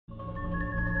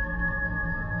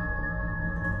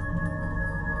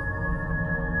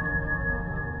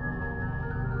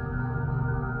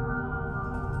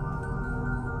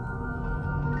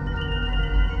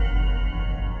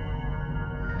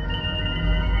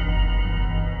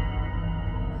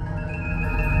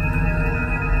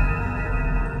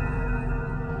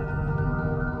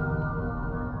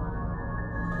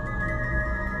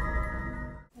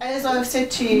I've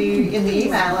said to you in the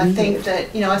email, I think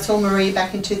that, you know, I saw Marie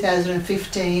back in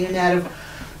 2015, and out of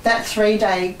that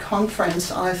 3-day conference,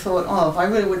 I thought, oh, I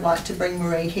really would like to bring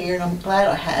Marie here, and I'm glad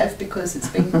I have, because it's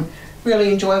been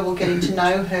really enjoyable getting to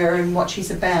know her and what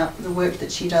she's about, the work that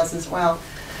she does as well.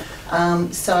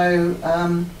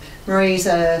 Marie's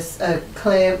a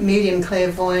medium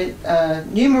clairvoyant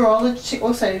numerologist. She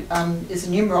also is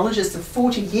a numerologist of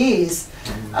 40 years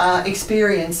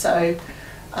experience. So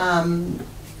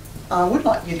I would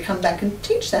like you to come back and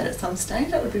teach that at some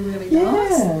stage. That would be really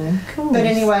nice. Yeah, cool. But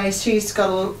anyway, she's got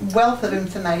a wealth of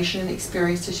information and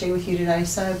experience to share with you today.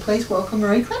 So please welcome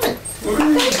Marie Klement.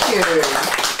 Thank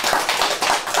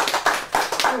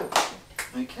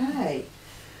you. Okay.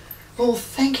 Well,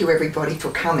 thank you everybody for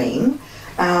coming.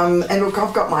 And look,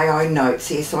 I've got my own notes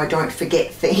here so I don't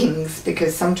forget things,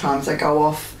 because sometimes I go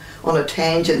off on a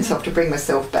tangent, so I have to bring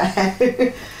myself back.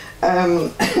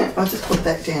 I'll just put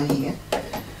that down here.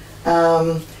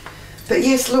 But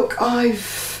yes, look,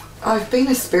 I've been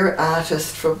a spirit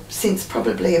artist since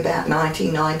probably about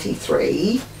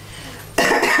 1993.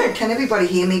 Can everybody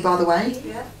hear me, by the way?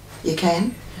 Yeah. You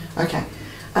can? Okay.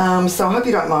 So I hope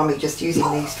you don't mind me just using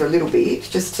these for a little bit,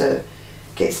 just to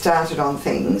get started on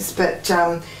things. But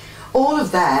all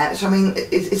of that, I mean,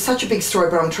 it's such a big story,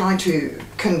 but I'm trying to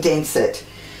condense it.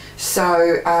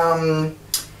 So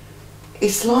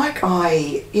it's like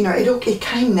it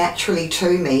came naturally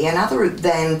to me, and other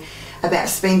than about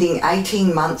spending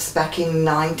 18 months back in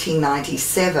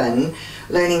 1997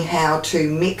 learning how to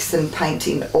mix and paint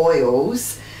in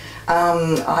oils,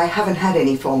 I haven't had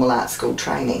any formal art school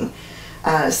training.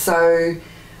 So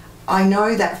I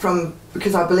know that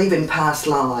because I believe in past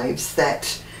lives,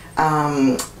 that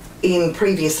in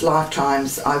previous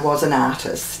lifetimes I was an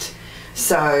artist.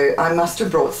 So I must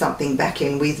have brought something back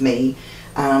in with me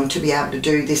to be able to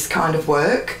do this kind of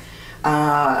work.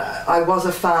 I was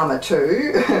a farmer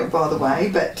too, by the way,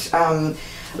 but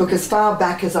look, as far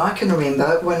back as I can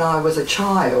remember, when I was a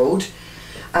child,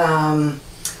 I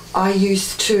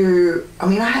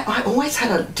always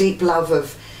had a deep love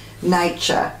of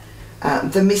nature,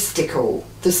 the mystical,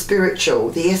 the spiritual,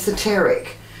 the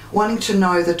esoteric, wanting to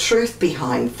know the truth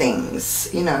behind things,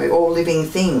 you know, all living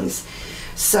things.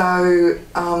 So,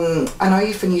 and I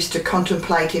often used to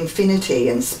contemplate infinity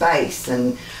and space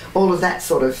and all of that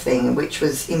sort of thing, which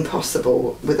was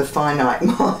impossible with a finite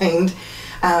mind.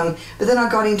 But then I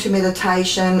got into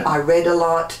meditation, I read a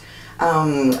lot,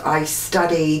 I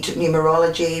studied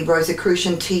numerology,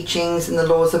 Rosicrucian teachings and the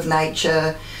laws of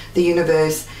nature, the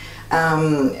universe,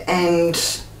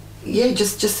 and yeah,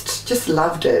 just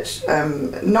loved it.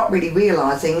 Not really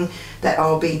realising that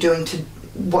I'll be doing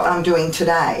what I'm doing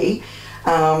today.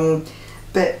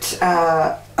 But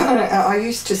I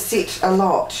used to sit a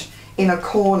lot in a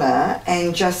corner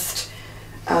and just,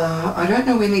 I don't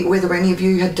know whether any of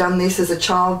you had done this as a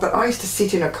child, but I used to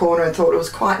sit in a corner and thought it was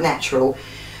quite natural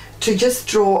to just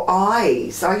draw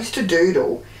eyes. I used to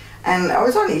doodle, and I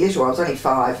was only little, I was only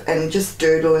 5, and just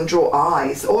doodle and draw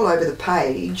eyes all over the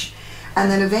page, and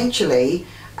then eventually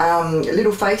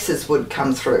little faces would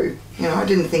come through. You know, I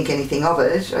didn't think anything of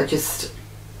it, I just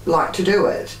liked to do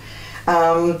it.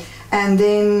 And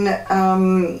then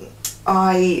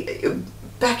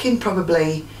back in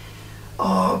probably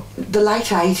the late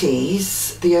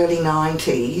 80s, the early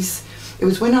 90s, it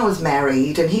was when I was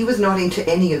married, and he was not into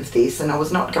any of this, and I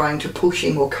was not going to push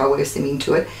him or coerce him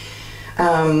into it.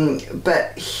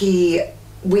 But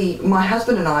my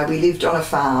husband and I, we lived on a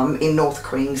farm in North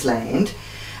Queensland,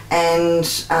 and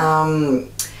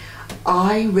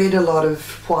I read a lot of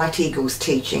White Eagle's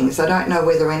teachings. I don't know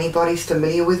whether anybody's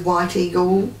familiar with White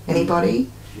Eagle.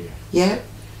 Anybody? Yeah,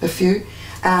 a few.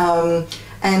 And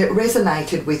it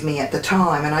resonated with me at the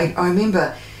time, and I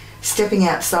remember stepping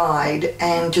outside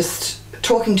and just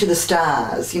talking to the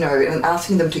stars, you know, and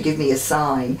asking them to give me a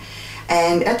sign.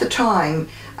 And at the time,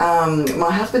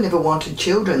 my husband never wanted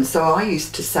children, so I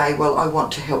used to say, well, I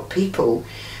want to help people.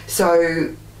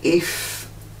 So if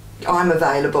I'm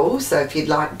available, so if you'd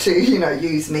like to, you know,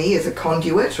 use me as a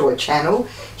conduit or a channel,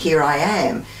 here I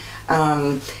am.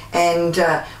 And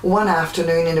one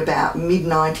afternoon in about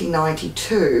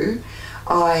mid-1992,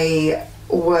 I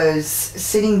was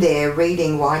sitting there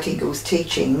reading White Eagle's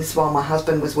teachings while my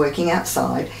husband was working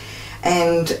outside,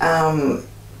 and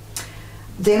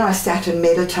then I sat and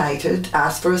meditated,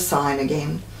 asked for a sign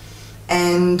again,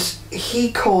 and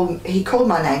he called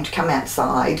my name to come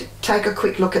outside, take a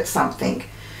quick look at something.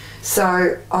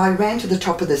 So I ran to the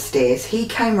top of the stairs. He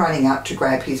came running up to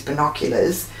grab his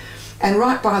binoculars, and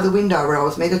right by the window where I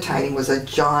was meditating was a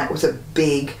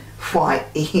big white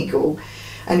eagle,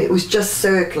 and it was just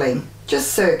circling,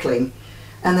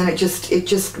 and then it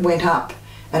just went up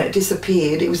and it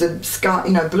disappeared. It was a sky,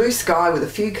 you know, blue sky with a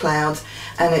few clouds,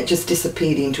 and it just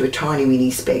disappeared into a tiny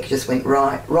mini speck. It just went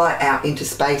right out into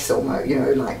space almost, you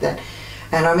know, like that.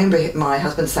 And I remember my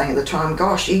husband saying at the time,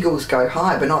 gosh, eagles go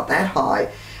high, but not that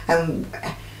high. And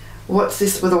what's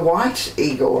this with a white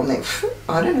eagle? And then,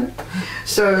 I don't know.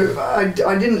 So I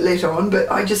didn't let on, but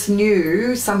I just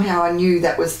knew, somehow I knew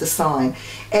that was the sign.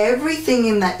 Everything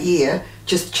in that year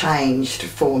just changed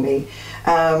for me.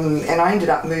 And I ended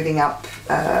up moving up.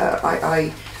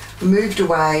 I moved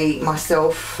away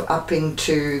myself up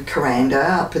into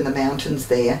Kuranda, up in the mountains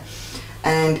there.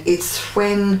 And it's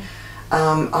when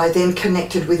I then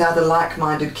connected with other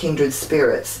like-minded kindred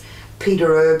spirits.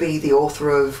 Peter Irby, the author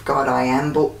of God I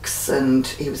Am books, and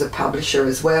he was a publisher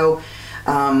as well.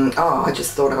 I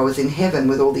just thought I was in heaven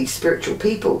with all these spiritual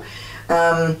people.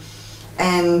 And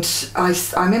I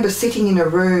remember sitting in a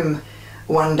room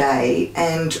one day,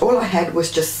 and all I had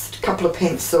was just a couple of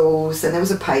pencils, and there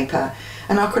was a paper,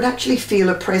 and I could actually feel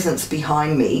a presence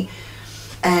behind me.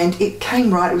 And it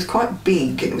came right, it was quite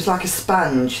big, and it was like a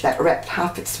sponge that wrapped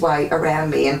half its way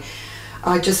around me. And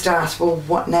I just asked, well,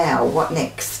 what now? What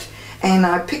next? And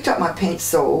I picked up my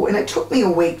pencil, and it took me a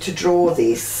week to draw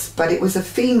this, but it was a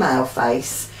female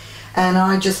face, and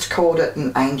I just called it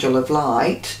an angel of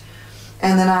light.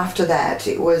 And then after that,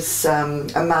 it was a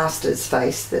master's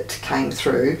face that came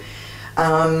through.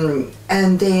 And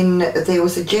then there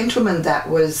was a gentleman that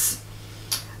was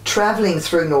travelling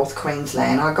through North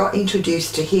Queensland. I got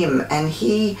introduced to him, and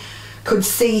he could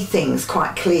see things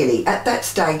quite clearly. At that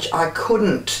stage, I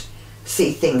couldn't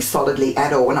see things solidly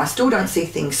at all, and I still don't see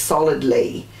things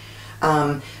solidly.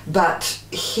 But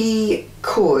he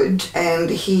could,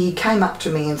 and he came up to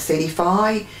me and said,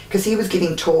 because he was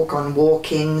giving talk on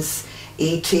walk-ins,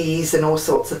 ETs and all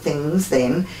sorts of things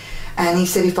then, and he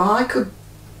said, if I could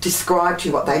describe to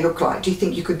you what they look like, do you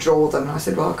think you could draw them? And I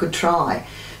said, well, I could try.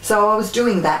 So I was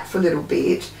doing that for a little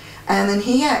bit, and then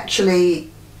he actually,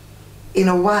 in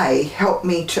a way, helped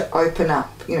me to open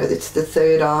up, you know, that's the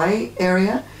third eye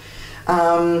area.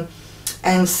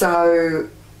 And so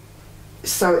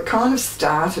it kind of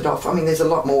started off, I mean, there's a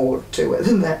lot more to it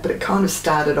than that, but it kind of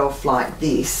started off like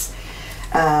this.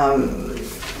 And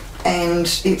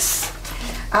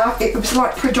it was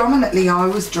like predominantly I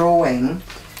was drawing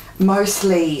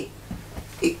mostly,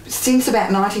 since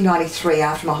about 1993,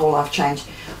 after my whole life changed,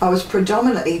 I was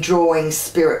predominantly drawing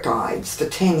spirit guides for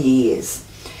 10 years.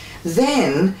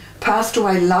 Then passed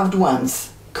away loved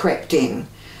ones crept in,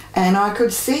 and I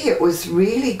could see it was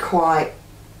really quite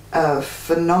a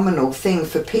phenomenal thing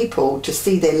for people to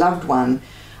see their loved one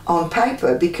on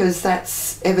paper, because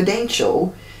that's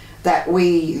evidential that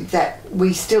we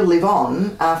still live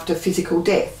on after physical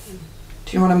death.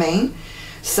 Do you know what I mean?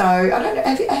 So I don't know,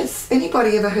 has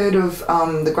anybody ever heard of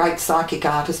the great psychic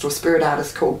artist or spirit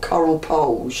artist called Coral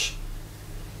Polge?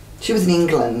 She was in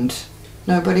England.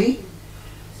 Nobody?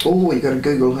 Oh, you got to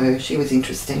Google her. She was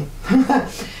interesting.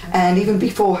 And even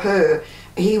before her,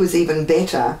 he was even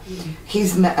better.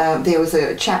 There was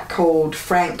a chap called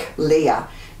Frank Leah,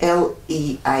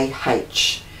 Leah.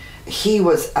 He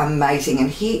was amazing, and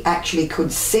he actually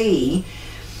could see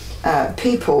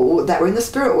people that were in the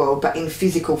spirit world but in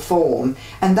physical form,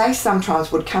 and they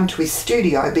sometimes would come to his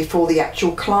studio before the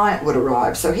actual client would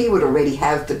arrive, so he would already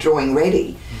have the drawing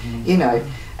ready. You know,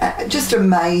 just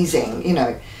amazing, you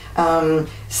know.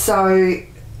 So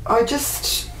I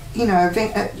just, you know,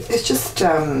 it's just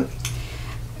to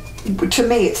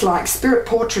me it's like spirit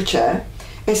portraiture.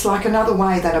 It's like another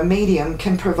way that a medium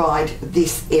can provide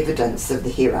this evidence of the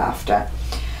hereafter.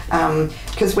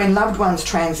 Because when loved ones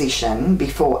transition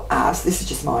before us, this is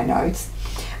just my notes,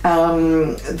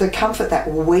 the comfort that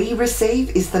we receive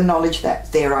is the knowledge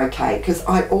that they're okay. Because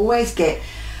I always get,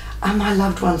 oh, my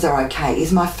loved ones are okay,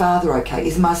 is my father okay,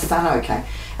 is my son okay?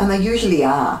 And they usually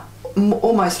are,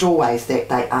 almost always they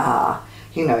are,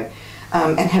 you know,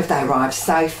 and have they arrived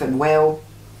safe and well,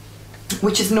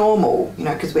 which is normal, you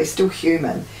know, because we're still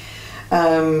human.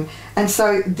 And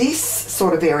so this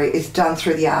sort of area is done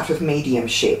through the art of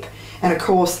mediumship. And of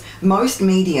course, most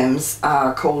mediums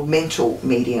are called mental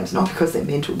mediums, not because they're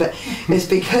mental, but it's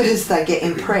because they get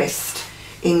impressed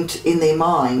in their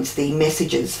minds the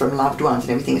messages from loved ones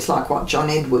and everything. It's like what John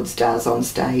Edwards does on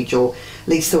stage, or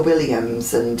Lisa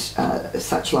Williams and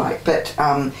such like. But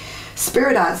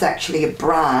spirit art is actually a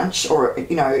branch, or,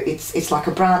 you know, it's like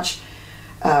a branch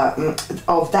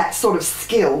of that sort of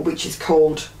skill, which is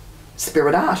called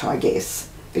spirit art, I guess,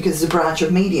 because it's a branch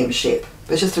of mediumship,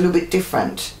 but it's just a little bit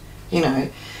different, you know.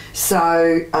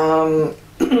 So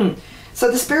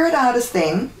so the spirit artist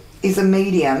then is a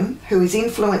medium who is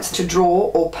influenced to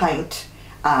draw or paint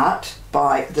art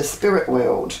by the spirit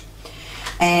world.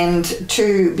 And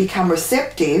to become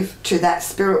receptive to that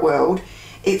spirit world,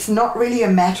 it's not really a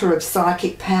matter of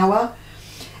psychic power.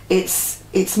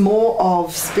 It's more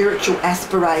of spiritual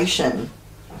aspiration.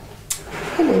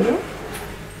 Hello.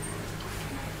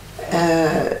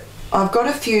 I've got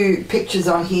a few pictures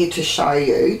on here to show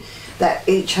you that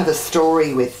each have a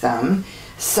story with them.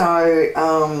 So,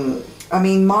 I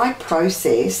mean, my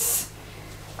process,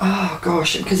 oh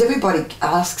gosh, because everybody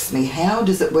asks me, how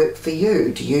does it work for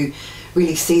you? Do you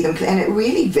really see them? And it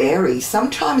really varies.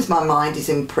 Sometimes my mind is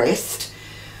impressed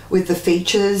with the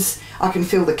features. I can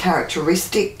feel the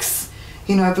characteristics,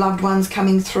 you know, of loved ones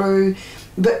coming through.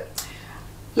 But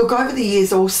look, over the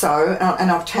years also,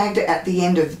 and I've tagged it at the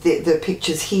end of the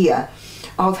pictures here,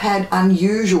 I've had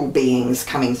unusual beings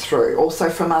coming through, also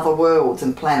from other worlds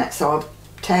and planets. So I've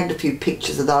tagged a few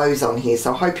pictures of those on here,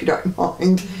 so I hope you don't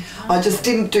mind. I just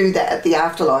didn't do that at the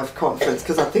Afterlife conference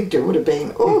because I think it would have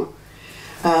been, oh.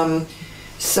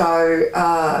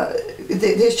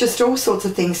 There's just all sorts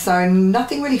of things, so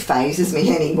nothing really phases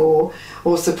me anymore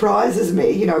or surprises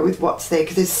me, you know, with what's there,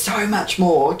 because there's so much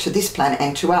more to this planet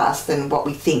and to us than what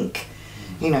we think,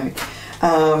 you know.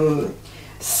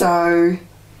 So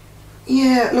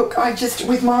yeah, look, I just,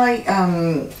 with my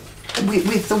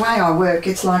with the way I work,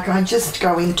 it's like I just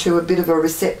go into a bit of a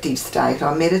receptive state.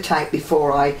 I meditate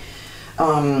before I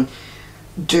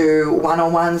do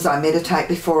one-on-ones. I meditate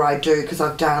before I do, because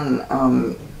I've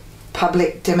done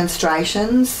public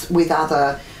demonstrations with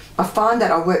other, I find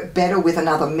that I work better with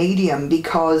another medium,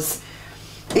 because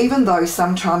even though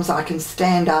sometimes I can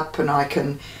stand up and I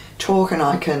can talk and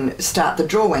I can start the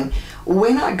drawing,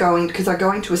 when I go in, because I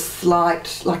go into a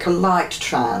slight, like a light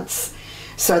trance,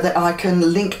 so that I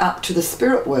can link up to the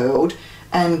spirit world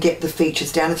and get the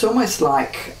features down. It's almost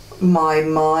like my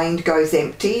mind goes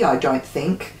empty, I don't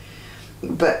think.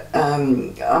 But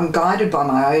I'm guided by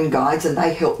my own guides, and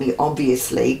they help me,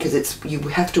 obviously, because it's, you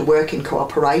have to work in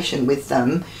cooperation with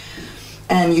them,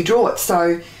 and you draw it.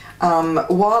 So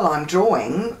while I'm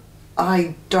drawing,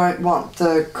 I don't want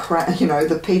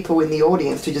the people in the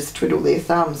audience to just twiddle their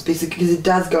thumbs, because it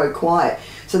does go quiet.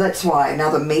 So that's why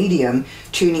another medium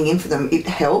tuning in for them, it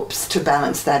helps to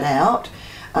balance that out.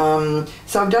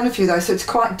 So I've done a few of those, so it's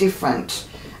quite different.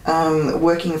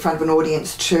 Working in front of an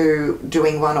audience to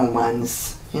doing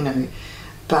one-on-ones, you know.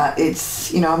 But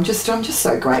it's, you know, I'm just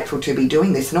so grateful to be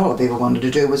doing this, and all I've ever wanted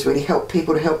to do was really help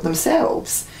people to help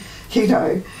themselves, you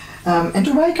know, and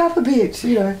to wake up a bit,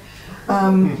 you know.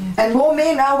 And more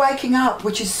men are waking up,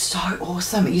 which is so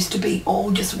awesome. It used to be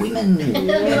all just women, you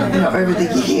know, over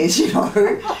the years, you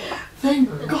know. Thank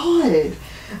God.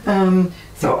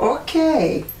 So,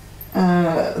 okay.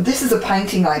 This is a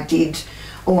painting I did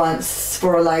once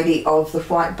for a lady of the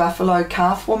white buffalo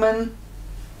calf woman.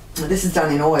 This is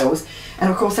done in oils,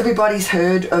 and of course everybody's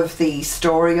heard of the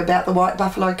story about the white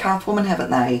buffalo calf woman,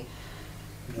 haven't they?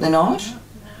 They're not?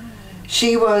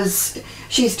 She's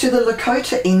to the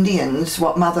Lakota Indians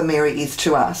what Mother Mary is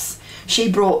to us.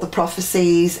 She brought the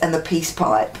prophecies and the peace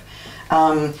pipe.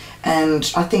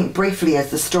 And I think briefly, as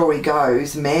the story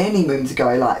goes, many moons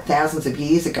ago, like thousands of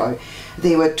years ago,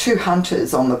 there were two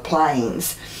hunters on the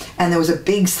plains, and there was a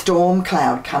big storm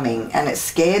cloud coming, and it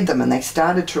scared them, and they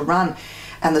started to run,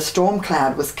 and the storm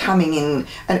cloud was coming in,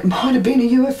 and it might have been a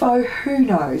UFO, who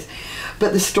knows,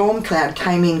 but the storm cloud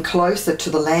came in closer to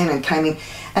the land and came in,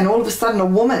 and all of a sudden a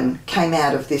woman came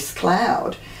out of this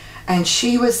cloud, and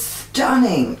she was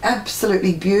stunning,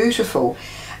 absolutely beautiful.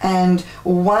 And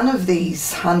one of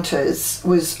these hunters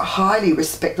was highly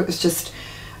respected, was just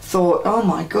thought, oh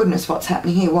my goodness, what's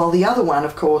happening here? While the other one,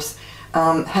 of course,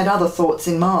 had other thoughts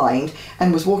in mind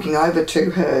and was walking over to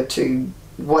her to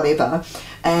whatever,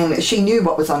 and she knew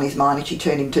what was on his mind, and she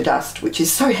turned him to dust, which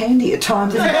is so handy at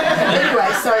times.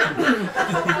 Anyway, so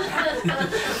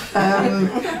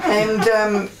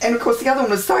and of course the other one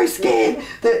was so scared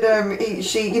that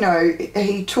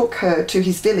he took her to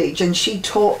his village, and she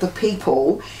taught the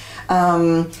people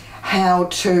how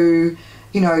to,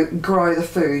 you know, grow the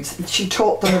foods. She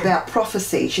taught them about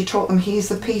prophecy. She taught them, here's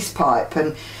the peace pipe,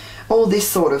 and all this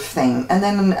sort of thing. And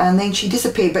then she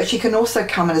disappeared. But she can also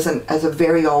come in as a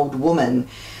very old woman.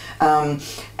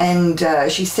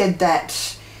 She said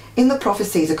that in the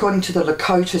prophecies, according to the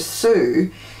Lakota Sioux,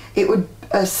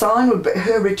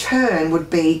 her return would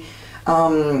be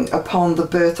upon the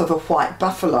birth of a white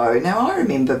buffalo. Now, I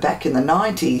remember back in the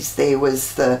 90s, there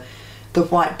was the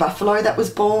white buffalo that was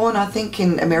born, I think,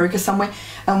 in America somewhere.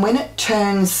 And when it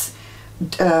turns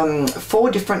 4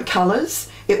 different colours,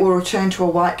 it will return to a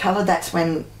white colour. That's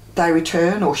when they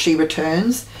return, or she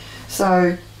returns.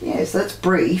 So, yeah, so that's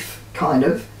brief, kind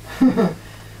of,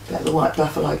 about the white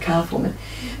buffalo calf woman.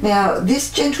 Now,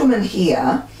 this gentleman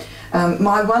here,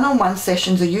 My one-on-one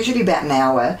sessions are usually about an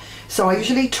hour, so I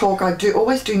usually talk,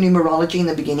 always do numerology in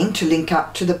the beginning to link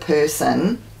up to the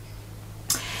person,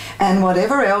 and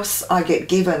whatever else I get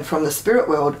given from the spirit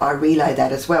world, I relay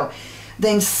that as well.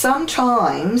 Then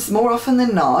sometimes, more often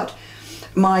than not,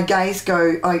 my gaze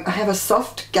I have a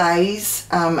soft gaze,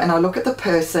 and I look at the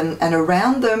person, and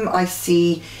around them I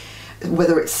see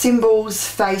whether it's symbols,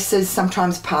 faces,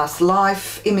 sometimes past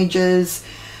life images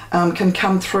can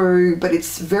come through, but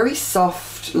it's very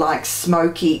soft, like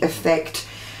smoky effect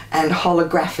and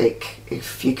holographic,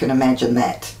 if you can imagine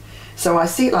that. So I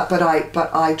see it like,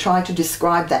 but I try to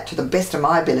describe that to the best of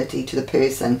my ability to the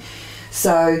person.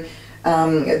 So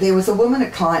there was a woman, a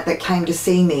client that came to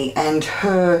see me, and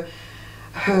her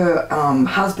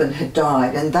husband had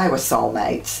died, and they were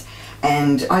soulmates.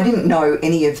 And I didn't know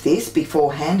any of this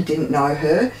beforehand, didn't know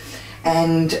her.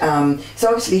 And so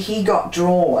obviously he got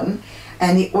drawn,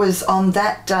 and it was on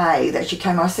that day that she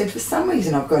came. I said, for some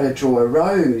reason I've got to draw a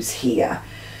rose here,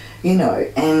 you know,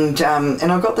 and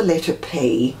I got the letter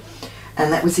P,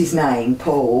 and that was his name,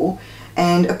 Paul.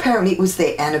 And apparently it was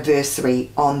their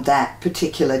anniversary on that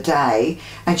particular day,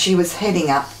 and she was heading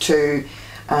up to,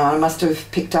 I must have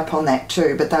picked up on that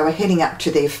too, but they were heading up to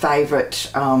their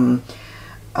favourite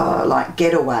like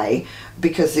getaway,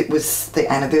 because it was the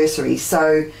anniversary.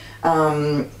 So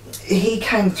he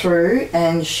came through,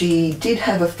 and she did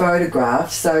have a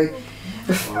photograph. So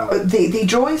the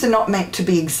drawings are not meant to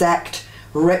be exact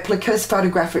replicas,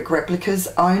 photographic replicas,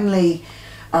 only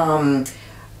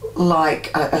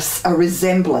like a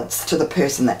resemblance to the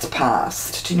person that's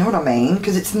passed. Do you know what I mean?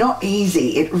 Because it's not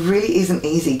easy. It really isn't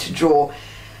easy to draw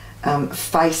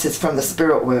faces from the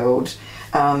spirit world.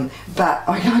 But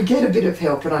I get a bit of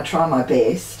help, and I try my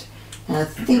best. And I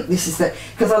think this is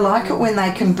because I like it when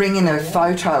they can bring in a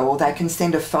photo, or they can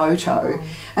send a photo.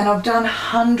 And I've done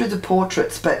hundreds of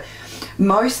portraits, but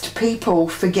most people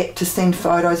forget to send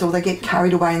photos, or they get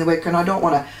carried away in the work, and I don't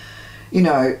want to, you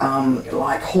know,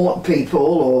 like haunt people,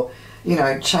 or, you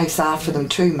know, chase after them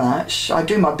too much. I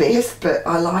do my best, but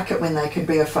I like it when they can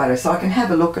bring a photo, so I can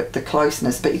have a look at the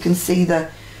closeness, but you can see the,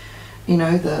 you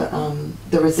know,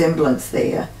 the resemblance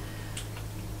there.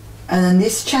 And then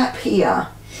this chap here,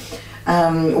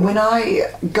 when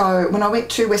I went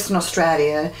to Western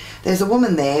Australia, there's a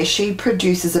woman there. She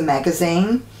produces a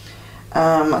magazine.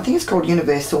 I think it's called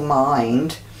Universal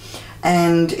Mind,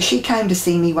 and she came to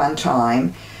see me one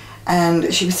time,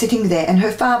 and she was sitting there, and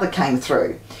her father came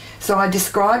through. So I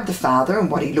described the father and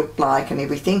what he looked like and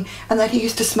everything, and that he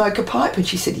used to smoke a pipe, and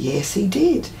she said, yes, he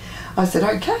did. I said,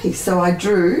 okay. So I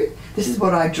drew, this is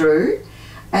what I drew,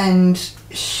 and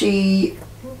she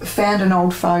found an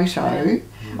old photo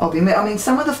of him. I mean,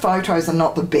 some of the photos are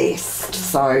not the best,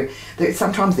 so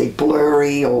sometimes they're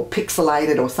blurry or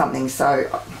pixelated or something,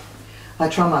 so I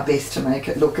try my best to make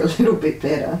it look a little bit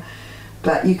better.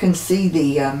 But you can see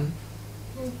the,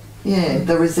 yeah,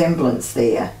 the resemblance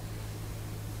there,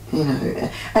 you know.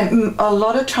 And a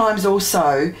lot of times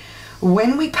also,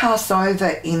 when we pass over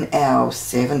in our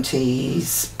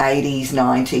 70s, 80s,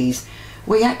 90s,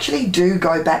 we actually do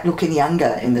go back looking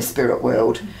younger in the spirit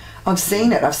world. I've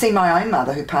seen it. I've seen my own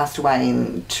mother, who passed away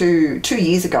in two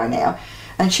years ago now,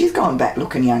 and she's gone back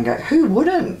looking younger. Who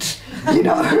wouldn't? You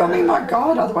know, I mean, my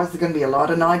God, otherwise there's going to be a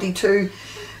lot of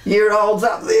 92-year-olds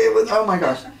up there with, oh my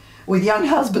gosh, with young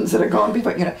husbands that are gone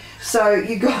before, you know. So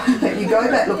you go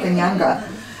back looking younger.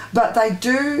 But they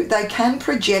can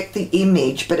project the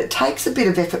image, but it takes a bit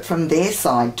of effort from their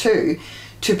side too,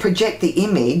 to project the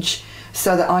image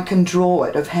so that I can draw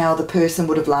it of how the person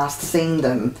would have last seen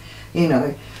them, you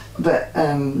know. But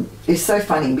it's so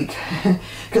funny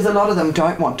because a lot of them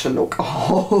don't want to look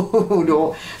old,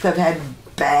 or they've had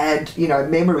bad, you know,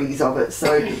 memories of it.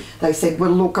 So they said,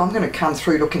 well, look, I'm going to come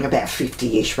through looking about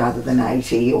 50-ish rather than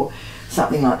 80 or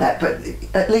something like that. But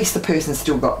at least the person's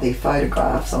still got their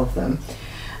photographs of them.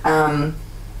 And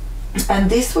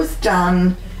this was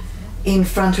done in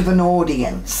front of an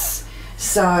audience.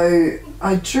 So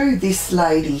I drew this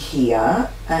lady here,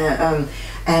 and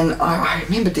I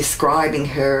remember describing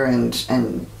her and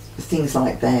things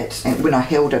like that, and when I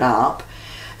held it up,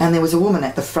 and there was a woman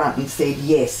at the front and said,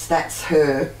 yes, that's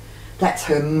her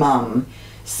mum.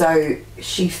 So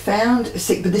she found,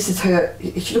 see, but this is her,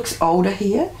 she looks older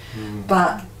here,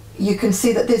 but you can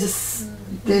see that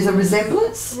there's a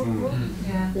resemblance.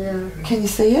 Yeah. Can you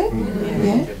see it?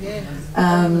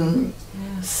 Yeah.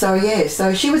 So yeah,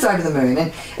 so she was over the moon,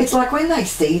 and it's like when they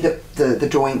see the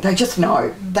drawing, they just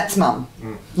know that's mum.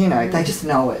 You know, they just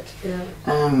know it. Yeah.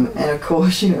 And of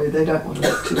course, you know, they don't want to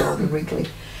look too old and wrinkly.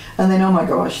 And then, oh my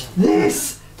gosh,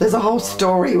 there's a whole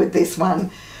story with this one.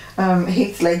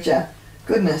 Heath Ledger,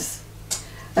 goodness.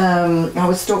 I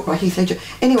was stalked by Heath Ledger.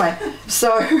 Anyway,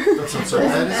 so... That's not so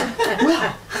bad, is it?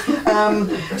 Well,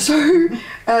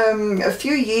 a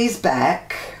few years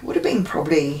back, would have been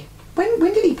probably... When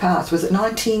did he pass? Was it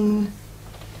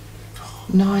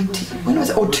 1990? When was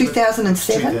it? Or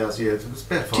 2007? 2000, yeah. It was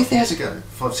about 5 years ago.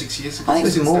 5-6 years ago. I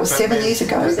think it was more, 7 years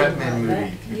ago. The Batman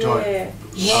movie. He died.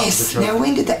 Yes. Now,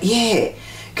 when did that... Yeah.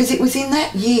 Because it was in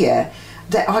that year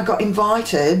that I got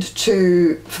invited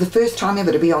to, for the first time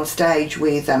ever, to be on stage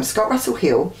with Scott Russell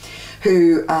Hill,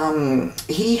 who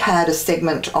he had a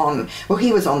segment on, well,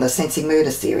 he was on the Sensing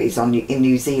Murder series in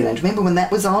New Zealand. Remember when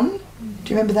that was on? Do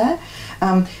you remember that?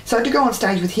 So I had to go on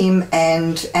stage with him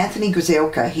and Anthony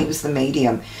Grzelka. He was the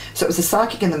medium. So it was the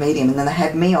psychic and the medium, and then they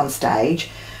had me on stage.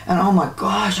 And oh my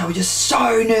gosh, I was just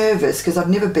so nervous because I've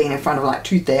never been in front of like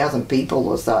 2,000 people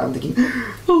or so. I'm thinking,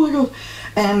 oh my God.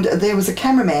 And there was a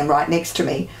cameraman right next to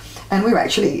me, and we were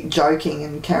actually joking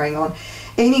and carrying on.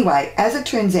 Anyway, as it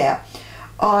turns out,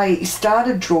 I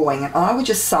started drawing and I was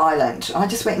just silent. I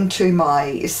just went into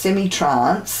my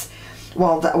semi-trance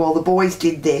while the boys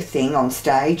did their thing on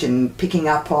stage and picking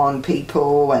up on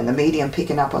people and the medium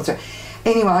picking up on stuff.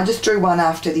 Anyway, I just drew one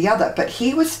after the other, but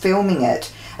he was filming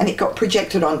it and it got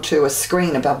projected onto a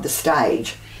screen above the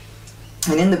stage.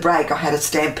 And in the break, I had a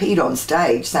stampede on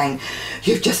stage saying,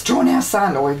 "You've just drawn our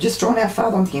son," or "We've just drawn our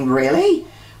father." I'm thinking, really?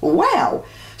 Wow.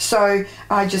 So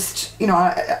I just,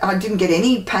 I didn't get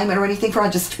any payment or anything for it. I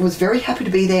just was very happy to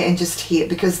be there and just hear,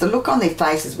 because the look on their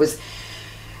faces was,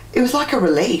 it was like a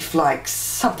relief, like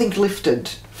something lifted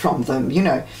from them,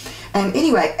 And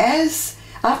anyway,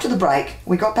 after the break,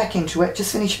 we got back into it,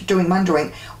 just finished doing one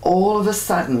drawing. All of a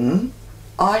sudden,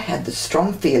 I had the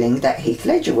strong feeling that Heath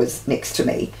Ledger was next to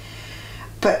me.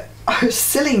 But oh,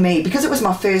 silly me, because it was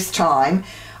my first time,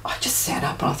 I just sat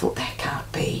up and I thought, that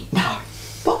can't be. No.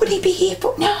 What would he be here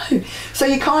for? No. So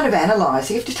you kind of analyse.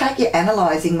 You have to take your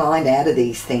analysing mind out of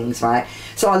these things, right?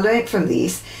 So I learnt from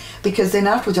this, because then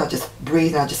afterwards I just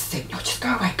breathed and I just said, "No, just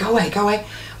go away, go away, go away.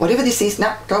 Whatever this is,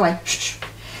 no, go away." Shh.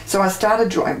 So I started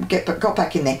drawing, got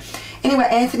back in there. Anyway,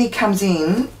 Anthony comes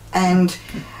in and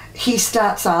he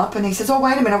starts up and he says, "Oh,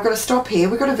 wait a minute, I've got to stop here.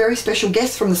 We've got a very special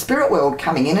guest from the spirit world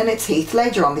coming in, and it's Heath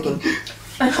Ledger." I'm thinking,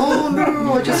 oh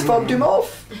no, I just fobbed him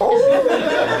off. Oh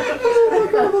my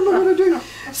God, I don't know what to do.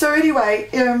 So anyway,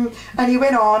 and he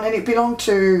went on, and it belonged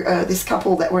to this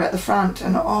couple that were at the front,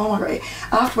 and oh my God,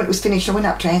 after when it was finished, I went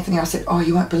up to Anthony, I said, "Oh,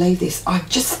 you won't believe this. I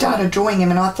just started drawing him,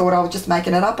 and I thought I was just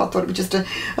making it up. I thought it was just a..."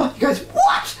 Oh, he goes,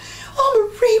 "What?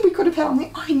 Oh, Marie, we could have helped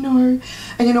me." I know.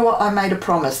 And you know what? I made a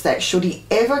promise that should he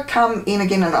ever come in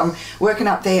again and I'm working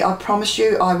up there, I promise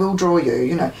you I will draw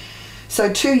you,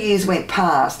 So 2 years went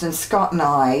past, and Scott and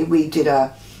I, we did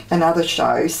another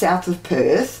show south of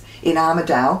Perth in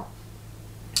Armidale.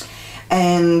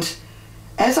 And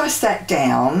as I sat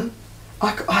down,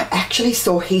 I actually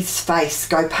saw Heath's face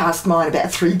go past mine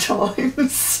about 3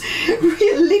 times,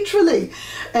 literally.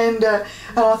 And I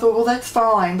thought, well, that's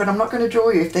fine, but I'm not going to draw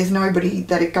you if there's nobody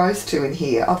that it goes to in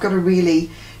here. I've got to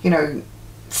really,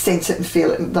 sense it and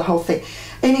feel it and the whole thing.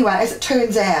 Anyway, as it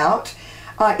turns out,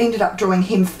 I ended up drawing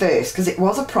him first, because it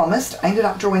was a promise. I ended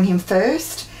up drawing him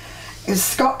first. And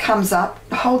Scott comes up,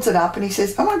 holds it up, and he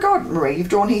says, "Oh my God, Marie, you've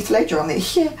drawn Heath Ledger on there."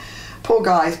 Yeah, poor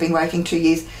guy's been waiting 2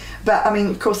 years. But, I mean,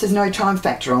 of course, there's no time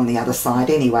factor on the other side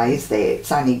anyway, is there?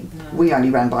 It's only, we only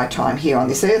run by time here on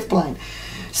this earth plane.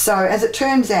 So, as it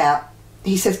turns out,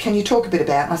 he says, "Can you talk a bit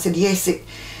about it?" And I said, yes.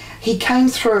 He came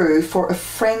through for a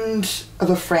friend of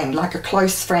a friend, like a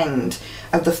close friend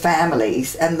of the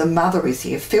families, and the mother is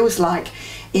here. Feels like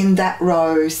in that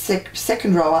row,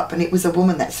 second row up, and it was a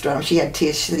woman that stood up. She had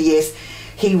tears. She said, yes,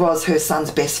 he was her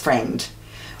son's best friend.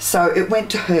 So it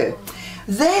went to her.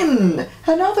 Then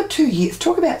another 2 years,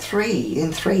 talk about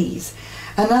threes,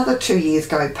 another 2 years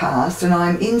go past, and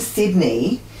I'm in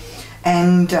Sydney,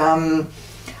 and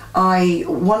I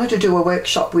wanted to do a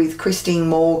workshop with Christine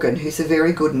Morgan, who's a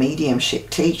very good mediumship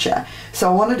teacher.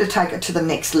 So I wanted to take it to the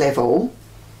next level,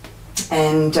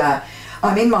 and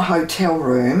I'm in my hotel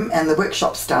room, and the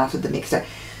workshop started the next day.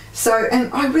 So,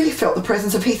 and I really felt the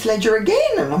presence of Heath Ledger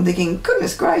again, and I'm thinking,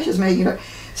 goodness gracious me,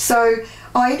 So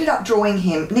I ended up drawing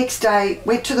him. Next day,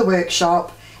 went to the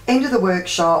workshop, end of the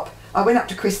workshop, I went up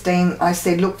to Christine, I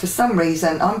said, "Look, for some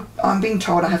reason, I'm being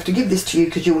told I have to give this to you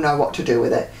because you'll know what to do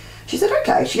with it." She said,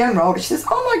 "Okay." She unrolled it. She says,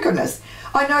 "Oh my goodness,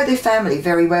 I know their family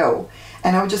very well."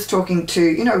 And I was just talking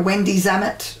to, Wendy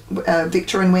Zammit,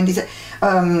 Victor and Wendy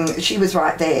Zammit. She was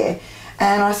right there.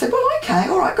 And I said, "Well, okay,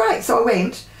 all right, great." So I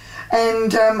went,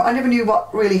 and I never knew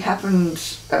what really happened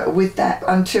with that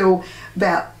until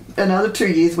about another 2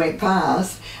 years went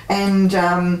past. And,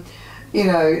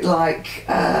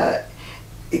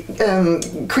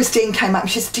 Christine came up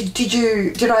and she said,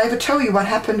 did I ever tell you what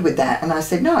happened with that? And I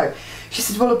said, no. She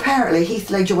said, well, apparently Heath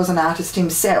Ledger was an artist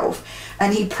himself,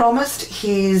 and he promised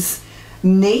his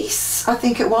niece, I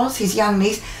think it was, his young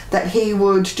niece, that he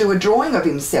would do a drawing of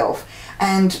himself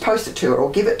and post it to her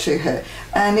or give it to her.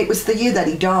 And it was the year that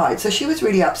he died, so she was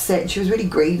really upset and she was really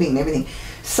grieving and everything.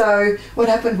 So what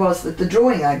happened was that the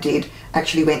drawing I did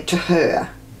actually went to her.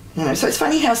 You know, so it's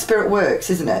funny how spirit works,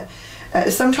 isn't it?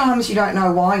 Sometimes you don't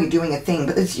know why you're doing a thing,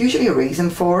 but there's usually a reason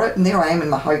for it. And there I am in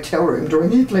my hotel room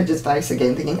drawing Heath Ledger's face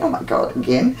again, thinking, oh my God,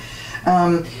 again.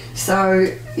 So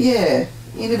yeah,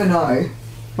 you never know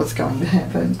what's going to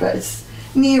happen, but it's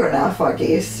near enough, I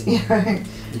guess. You know,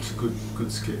 it's a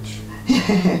good sketch.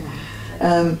 Yeah.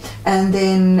 And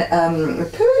then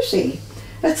Percy,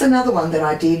 that's another one that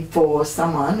I did for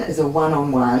someone as a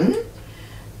one-on-one.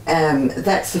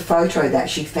 That's the photo that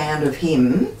she found of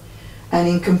him, and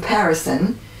in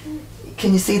comparison,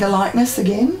 can you see the likeness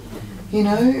again? You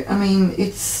know, I mean,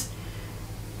 it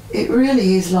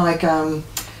really is like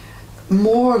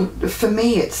more, for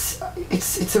me, it's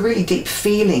a really deep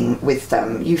feeling with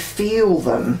them. You feel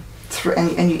them through,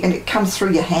 and it comes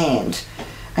through your hand,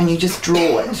 and you just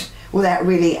draw it without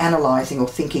really analysing or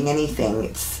thinking anything.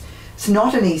 It's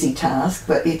not an easy task,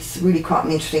 but it's really quite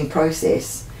an interesting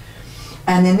process.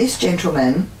 And then this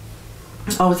gentleman,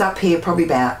 I was up here probably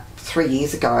about 3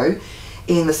 years ago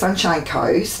in the Sunshine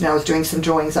Coast, and I was doing some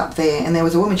drawings up there, and there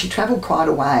was a woman, she travelled quite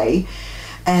a way,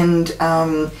 and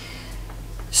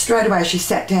straight away she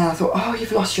sat down. I thought, oh,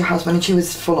 you've lost your husband, and she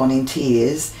was full on in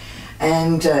tears,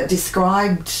 and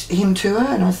described him to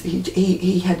her, and I said,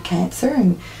 he had cancer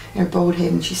and, you know, bald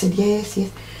head, and she said yes.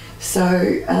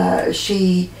 So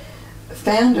she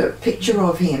found a picture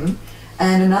of him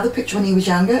and another picture when he was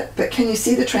younger, but can you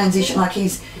see the transition? Like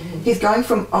he's going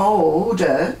from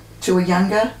older to a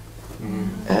younger,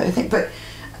 I think. But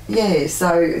yeah,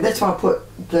 so that's why I put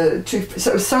the two.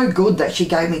 So it was so good that she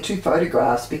gave me two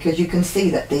photographs, because you can see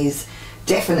that there's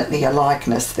definitely a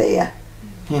likeness there,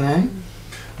 you know.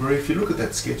 Marie, if you look at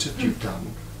that sketch that you've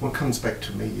done, what comes back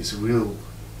to me is a real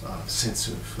sense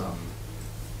of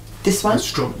this one?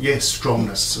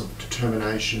 Strongness, of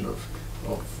determination, of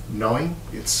knowing.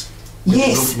 It's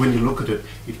when you look at it,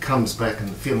 it comes back, and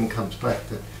the feeling comes back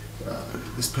that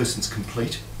this person's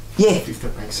complete. Yeah, if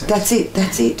that makes sense.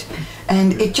 That's it.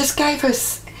 And it just gave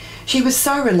us, she was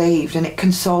so relieved, and it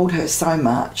consoled her so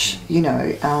much, you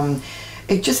know.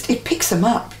 It picks them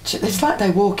up. It's like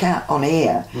they walk out on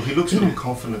air. Well, he looks a little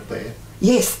confident there.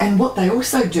 Yes, and what they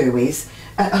also do is,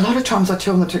 a lot of times I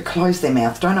tell them to close their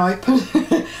mouth, don't open,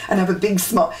 and have a big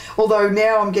smile. Although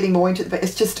now I'm getting more into it, but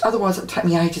it's just, otherwise it would take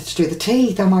me ages to do the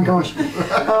teeth. Oh my gosh.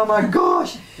 Oh my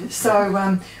gosh.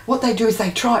 So what they do is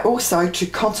they try also to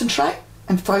concentrate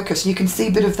and focus. You can see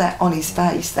a bit of that on his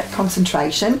face, that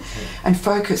concentration and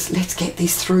focus. Let's get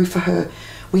this through for her.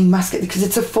 We must get, because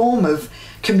it's a form of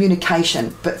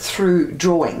communication, but through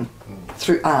drawing,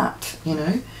 through art, you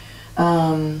know.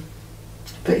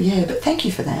 But thank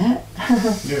you for that.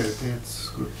 Yeah, that's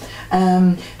good.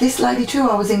 This lady too,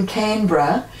 I was in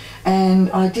Canberra and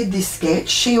I did this sketch.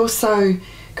 She also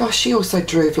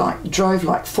drove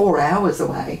like 4 hours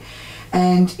away,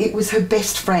 and it was her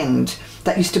best friend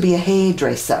that used to be a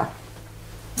hairdresser,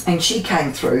 and she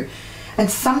came through. And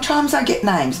sometimes I get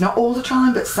names, not all the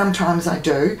time, but sometimes I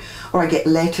do, or I get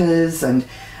letters and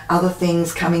other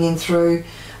things coming in through.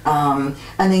 And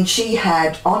then she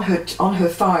had on her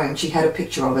phone, she had a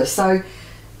picture of her. So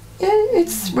yeah,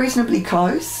 it's reasonably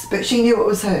close, but she knew it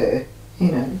was her,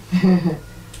 you know.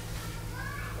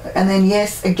 And then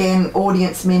yes, again,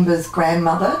 audience member's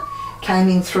grandmother came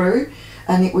in through,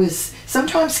 and it was,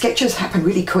 sometimes sketches happen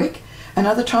really quick, and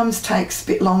other times takes a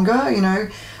bit longer, you know.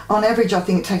 On average, I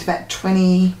think it takes about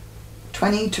 20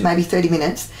 to maybe 30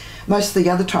 minutes. Most of the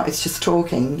other time it's just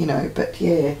talking, you know, but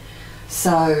yeah.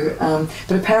 So,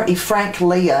 but apparently Frank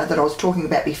Lear, that I was talking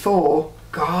about before,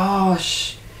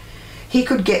 gosh, he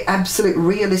could get absolute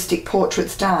realistic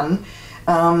portraits done.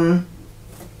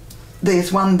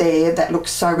 There's one there that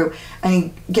looks so real, and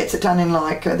he gets it done in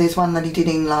like, there's one that he did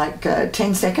in like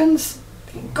 10 seconds.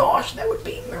 Gosh, that would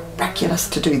be miraculous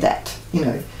to do that, you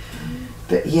know.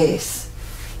 But yes.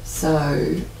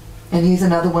 So, and here's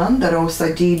another one that I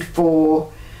also did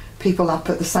for people up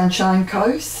at the Sunshine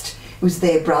Coast. It was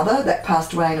their brother that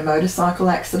passed away in a motorcycle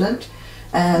accident,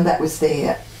 and that was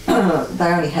their,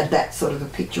 they only had that sort of a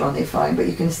picture on their phone, but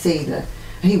you can see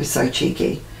he was so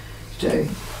cheeky too.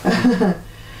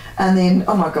 And then,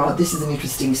 oh my God, this is an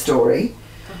interesting story,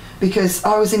 because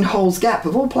I was in Halls Gap,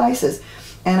 of all places,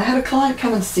 and I had a client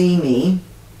come and see me,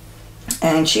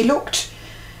 and she looked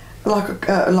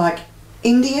like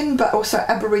Indian, but also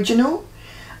Aboriginal,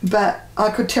 but I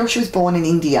could tell she was born in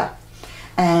India.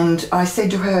 And I said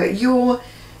to her,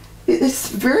 it's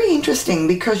very interesting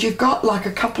because you've got like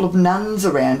a couple of nuns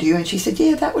around you. And she said,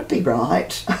 yeah, that would be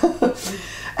right.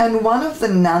 And one of the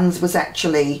nuns was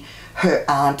actually her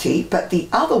auntie, but the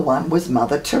other one was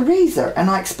Mother Teresa. And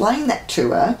I explained that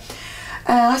to her.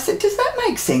 And I said, does that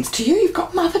make sense to you? You've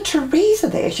got Mother Teresa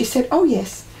there. She said, oh,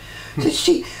 yes.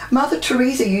 So Mother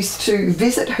Teresa used to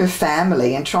visit her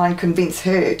family and try and convince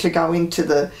her to go into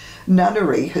the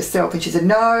nunnery herself. And she said,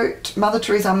 no, Mother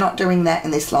Teresa, I'm not doing that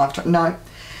in this lifetime. No.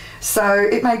 So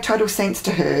it made total sense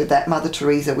to her that Mother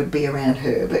Teresa would be around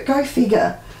her. But go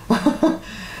figure.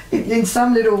 In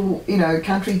some little,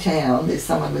 country town, there's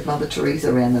someone with Mother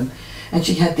Teresa around them. And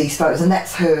she had these photos, and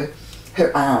that's her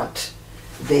aunt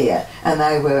there. And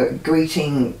they were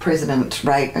greeting President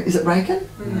Reagan. Is it Reagan?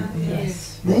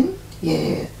 Yes. Then?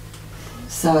 Yeah.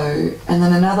 So, and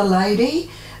then another lady,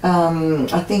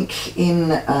 I think in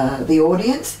the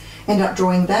audience, ended up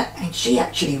drawing that, and she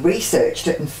actually researched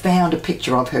it and found a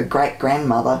picture of her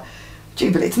great-grandmother.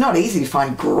 Gee, but it's not easy to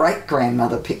find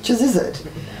great-grandmother pictures, is it?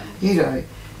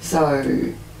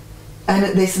 So, and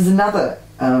this is another,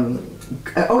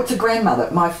 it's a grandmother,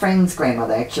 my friend's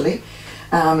grandmother actually.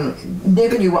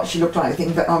 Never knew what she looked like, I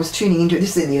think, but I was tuning into it,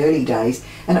 this is in the early days,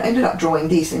 and I ended up drawing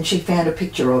this, and she found a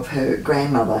picture of her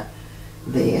grandmother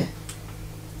there.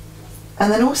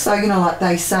 And then also, like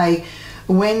they say,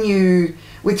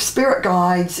 with spirit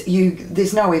guides,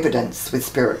 there's no evidence with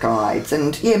spirit guides,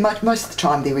 and yeah, most of the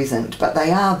time there isn't, but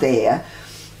they are there,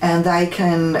 and they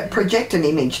can project an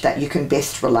image that you can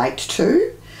best relate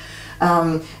to.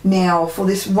 Now, for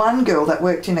this one girl that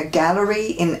worked in a gallery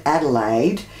in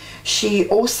Adelaide, she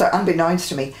also, unbeknownst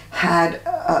to me, had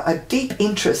a deep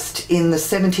interest in the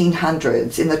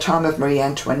 1700s, in the time of Marie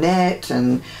Antoinette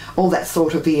and all that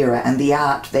sort of era, and the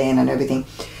art then and everything.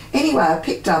 Anyway, I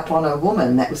picked up on a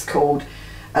woman that was called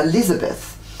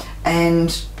Elizabeth,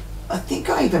 and I think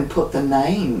I even put the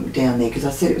name down there because I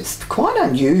said it was quite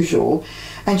unusual.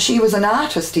 And she was an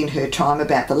artist in her time,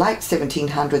 about the late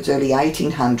 1700s, early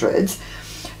 1800s,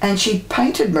 and she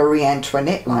painted Marie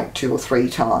Antoinette like 2 or 3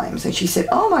 times. And she said,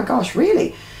 oh my gosh,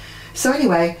 really? So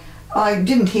anyway, I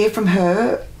didn't hear from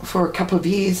her for a couple of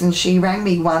years, and she rang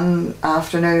me one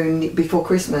afternoon before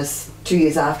Christmas, 2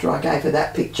 years after I gave her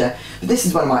that picture. But this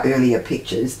is one of my earlier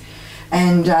pictures.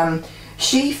 And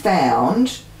she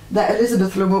found that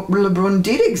Elizabeth Lebrun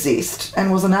did exist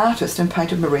and was an artist and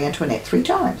painted Marie Antoinette 3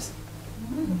 times.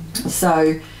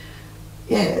 So,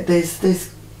 yeah, there's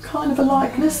kind of a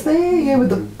likeness there, yeah, with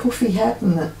the puffy hat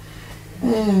and the...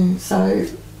 so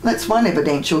that's one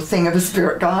evidential thing of a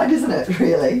spirit guide, isn't it,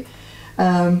 really?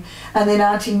 And then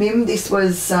Auntie Mim, this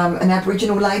was an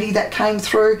Aboriginal lady that came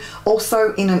through,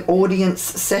 also in an audience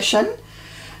session,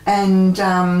 and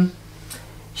her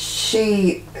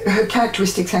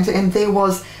characteristics came through, and there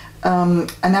was an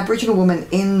Aboriginal woman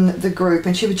in the group,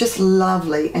 and she was just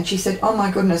lovely, and she said, oh my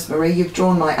goodness, Marie, you've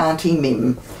drawn my Auntie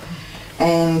Mim.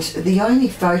 And the only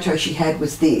photo she had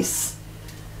was this,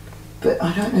 but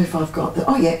I don't know if I've got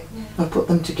oh yeah, I put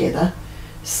them together,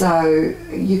 so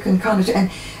you can kind of,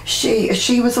 and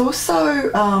she was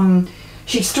also,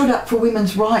 she stood up for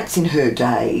women's rights in her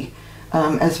day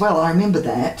as well, I remember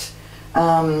that.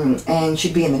 And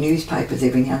she'd be in the newspapers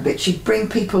every now and then, but she'd bring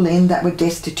people in that were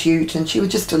destitute, and she was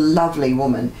just a lovely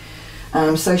woman.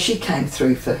 So she came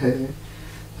through for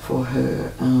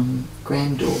her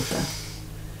granddaughter.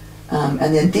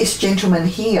 And then this gentleman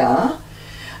here,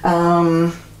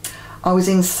 I was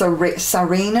in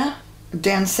Sarina,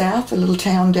 down south, a little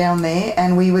town down there,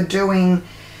 and we were doing,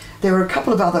 there were a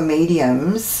couple of other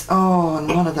mediums,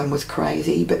 and one of them was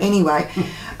crazy, but anyway,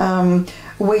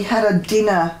 we had a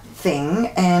dinner thing,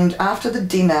 and after the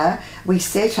dinner we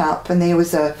set up, and there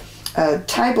was a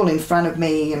table in front of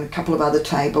me and a couple of other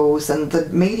tables, and the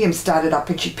medium started up,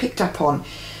 and she picked up on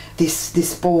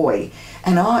this boy,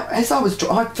 and I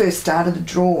first started the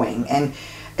drawing, and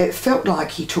it felt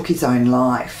like he took his own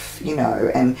life,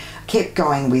 and kept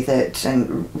going with it,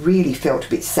 and really felt a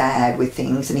bit sad with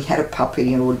things, and he had a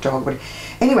puppy or a dog.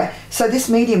 Anyway, so this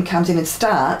medium comes in and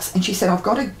starts, and she said, I've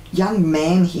got a young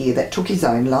man here that took his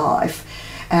own life,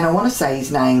 and I want to say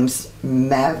his name's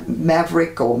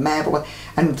Maverick or Mav,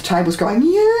 and the table's going,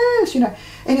 yes,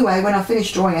 Anyway, when I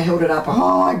finished drawing, I held it up.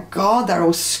 Oh my God, they're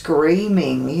all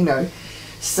screaming,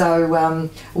 So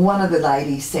one of the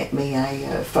ladies sent me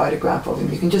a photograph of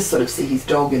him. You can just sort of see his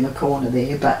dog in the corner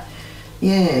there, but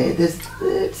yeah,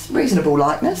 it's reasonable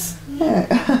likeness.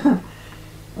 Yeah.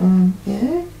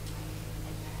 Yeah.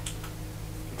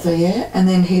 So yeah, and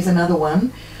then here's another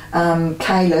one,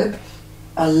 Caleb.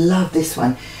 I love this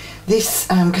one. This,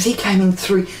 because he came in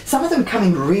through, some of them come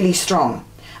in really strong.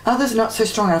 Others not so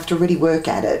strong enough to really work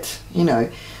at it,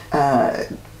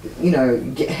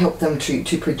 help them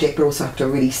to project, but also have to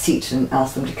really sit and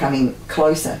ask them to come in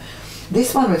closer.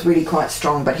 This one was really quite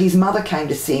strong, but his mother came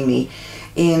to see me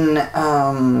in,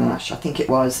 I think it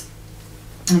was,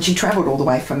 and she travelled all the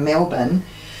way from Melbourne,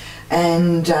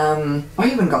 and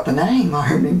I even got the name,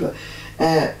 I remember.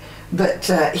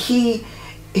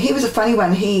 He was a funny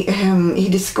one. He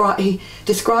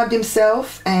described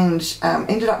himself and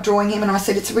ended up drawing him, and I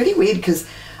said, it's really weird because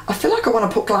I feel like I want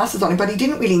to put glasses on him, but he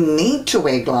didn't really need to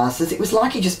wear glasses. It was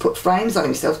like he just put frames on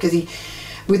himself because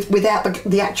without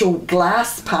the actual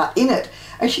glass part in it.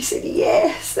 And she said,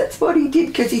 yes, that's what he did,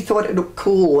 because he thought it looked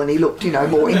cool and he looked,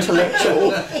 more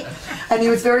intellectual. And he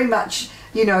was very much,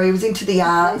 he was into the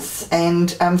arts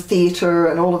and theatre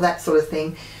and all of that sort of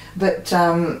thing. But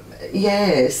so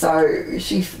that's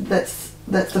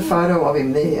the photo of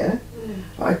him there.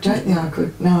 I don't think I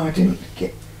could. No, I couldn't.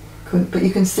 But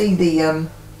you can see the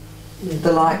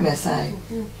likeness, eh?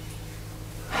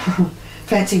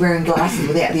 Fancy wearing glasses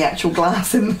without the actual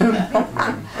glass in them.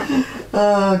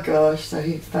 Oh gosh, so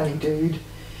he's a funny dude.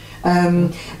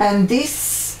 And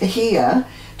this here,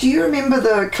 do you remember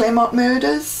the Klement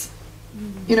murders?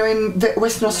 In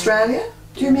Western Australia?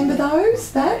 Do you remember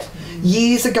those?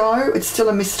 Years ago, it's still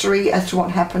a mystery as to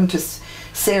what happened to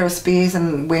Sarah Spears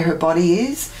and where her body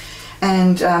is.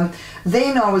 And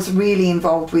then I was really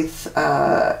involved with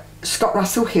Scott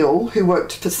Russell Hill, who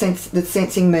worked for the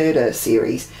Sensing Murder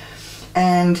series.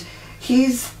 And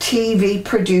his TV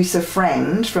producer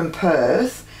friend from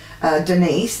Perth,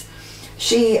 Denise,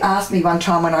 she asked me one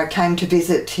time when I came to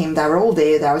visit him, they were all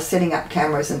there, they were setting up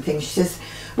cameras and things, she says,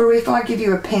 Marie, if I give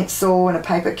you a pencil and a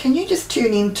paper, can you just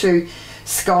tune into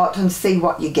Scott and see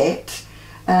what you get?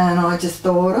 And I just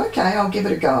thought, okay, I'll give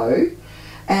it a go.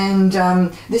 And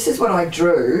this is what I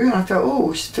drew, and I felt,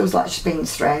 oh, she feels like she's been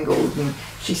strangled. And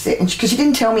she said, because she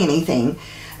didn't tell me anything.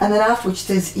 And then afterwards she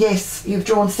says, yes, you've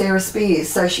drawn Sarah Spears.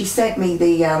 So she sent me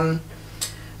the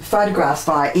photographs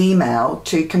via email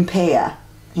to compare,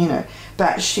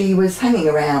 But she was hanging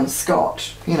around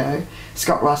Scott,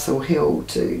 Scott Russell Hill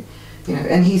to,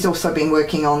 and he's also been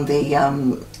working on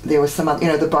the, there was some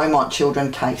other, the Beaumont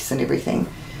children case and everything.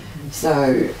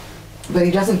 So, but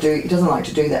he doesn't like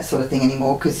to do that sort of thing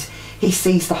anymore because he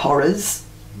sees the horrors,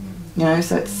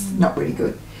 so it's not really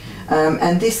good.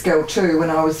 And this girl too,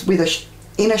 when I was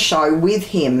in a show with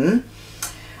him,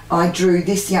 I drew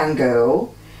this young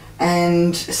girl,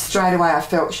 and straight away I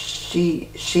felt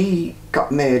she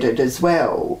got murdered as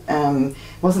well.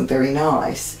 Wasn't very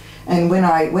nice. And when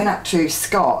I went up to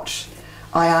Scott,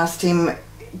 I asked him,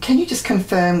 can you just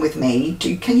confirm with me,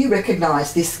 can you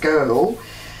recognise this girl?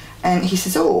 And he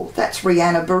says, oh, that's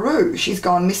Rihanna Baru. She's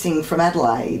gone missing from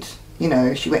Adelaide.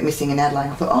 She went missing in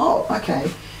Adelaide. I thought, oh,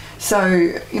 okay.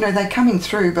 So, they're coming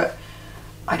through, but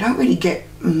I don't really get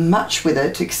much with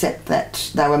it except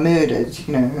that they were murdered,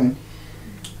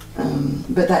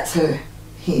 but that's her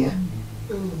here.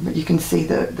 But you can see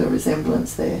the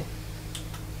resemblance there.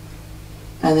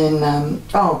 And then,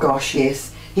 oh gosh,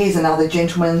 yes. Here's another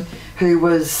gentleman who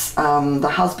was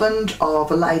the husband of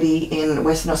a lady in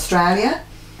Western Australia.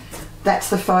 That's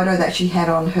the photo that she had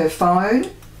on her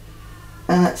phone,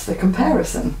 and that's the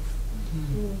comparison.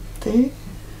 There.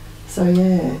 So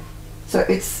yeah. So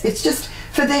it's just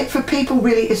for people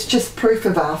really. It's just proof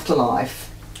of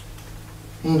afterlife,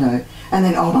 And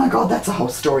then oh my God, that's a whole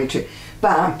story too.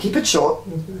 But keep it short.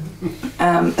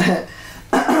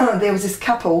 There was this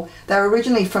couple. They were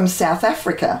originally from South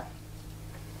Africa,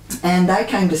 and they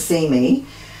came to see me.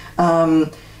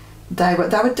 They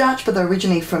were Dutch, but they're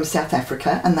originally from South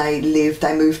Africa, and they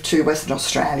moved to Western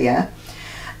Australia.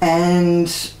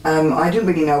 And I didn't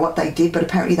really know what they did, but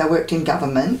apparently they worked in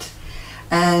government.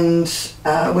 And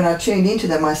when I tuned into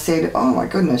them, I said, oh my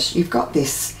goodness, you've got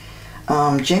this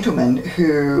gentleman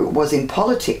who was in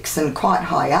politics and quite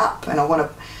high up, and I want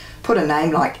to put a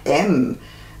name like M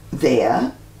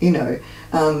there,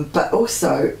 but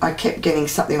also I kept getting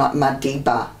something like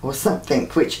Madiba or something,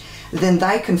 which then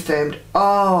they confirmed,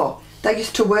 oh, they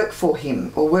used to work for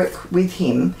him or work with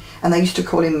him, and they used to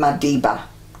call him Madiba.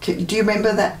 Do you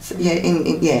remember that?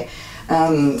 Yeah,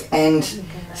 and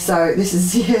so this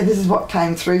is what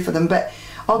came through for them. But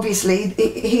obviously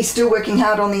he's still working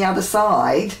hard on the other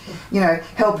side,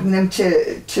 helping them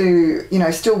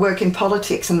to still work in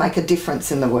politics and make a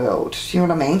difference in the world. You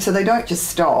know what I mean? So they don't just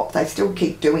stop; they still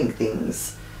keep doing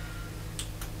things.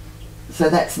 So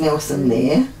that's Nelson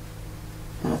there.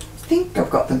 I think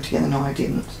I've got them together. No, I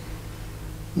didn't.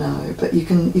 No, but you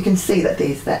can see that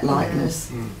there's that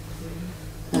likeness.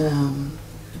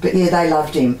 But yeah, they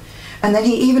loved him. And then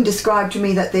he even described to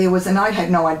me that there was, and I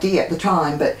had no idea at the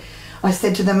time, but I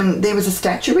said to them, and there was a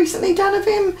statue recently done of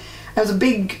him. It was a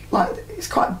big, like, it's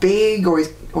quite big, or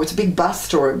it's a big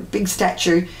bust or a big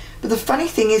statue. But the funny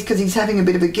thing is, because he's having a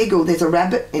bit of a giggle, there's a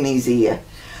rabbit in his ear.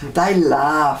 They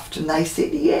laughed and they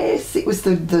said, yes, it was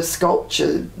the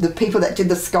sculpture, the people that did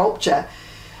the sculpture.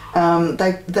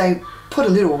 They put a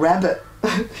little rabbit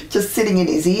just sitting in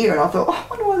his ear, and I thought, oh, I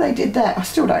wonder why they did that. I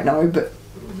still don't know, but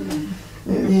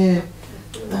yeah.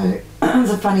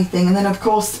 It's a funny thing. And then, of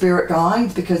course, spirit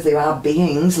guides, because there are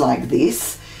beings like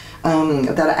this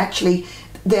that are actually,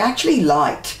 they're actually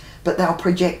light, but they'll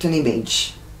project an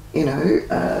image, you know,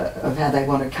 of how they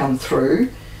want to come through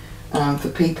for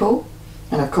people.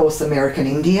 And, of course, American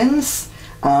Indians,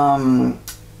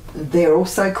 they're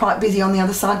also quite busy on the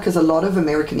other side, because a lot of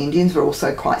American Indians were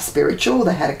also quite spiritual.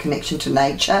 They had a connection to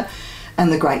nature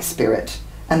and the Great Spirit,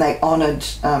 and they honoured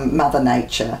Mother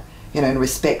Nature, you know, and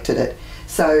respected it.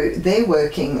 So they're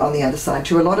working on the other side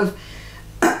too. A lot of,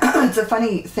 it's a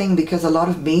funny thing, because a lot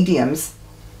of mediums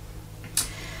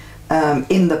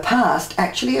in the past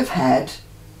actually have had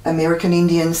American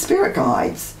Indian spirit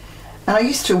guides. And I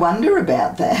used to wonder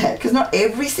about that, because not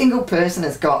every single person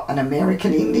has got an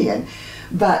American Indian,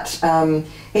 but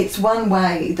it's one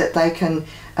way that they can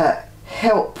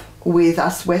help with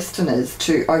us Westerners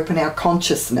to open our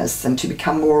consciousness and to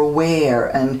become more aware,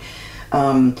 and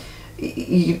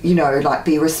you know, like,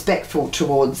 be respectful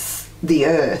towards the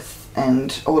earth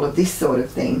and all of this sort of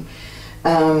thing.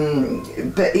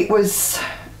 But it was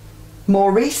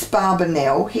Maurice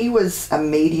Barbanel. He was a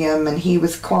medium, and he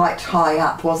was quite high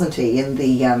up, wasn't he, in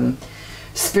the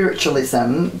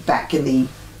spiritualism back in the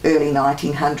early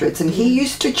 1900s, and he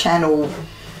used to channel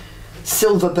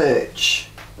silver birch.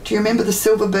 Do you remember the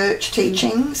silver birch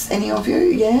teachings, any of you?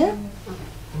 Yeah?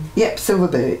 Yep, silver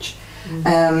birch.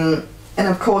 And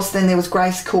of course then there was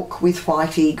Grace Cook with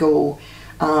White Eagle.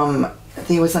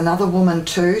 There was another woman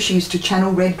too, she used to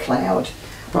channel Red Cloud,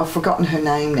 but I've forgotten her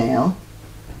name now.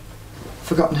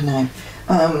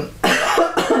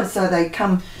 So they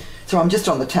come, so I'm just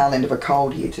on the tail end of a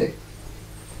cold here too.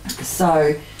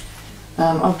 So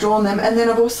I've drawn them, and then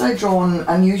I've also drawn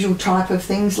unusual type of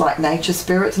things like nature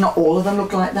spirits. Not all of them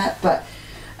look like that, but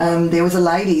there was a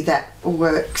lady that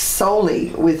works solely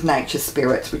with nature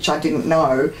spirits, which I didn't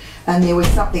know, and there was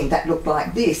something that looked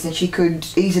like this, and she could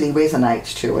easily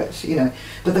resonate to it, you know.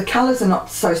 But the colours are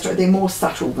not so strong, they're more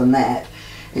subtle than that.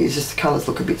 It's just the colours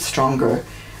look a bit stronger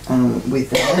with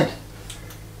that.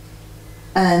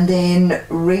 And then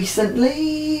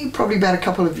recently, probably about a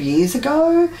couple of years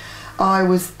ago, I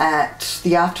was at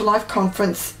the Afterlife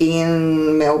conference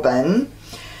in Melbourne,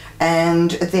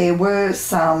 and there were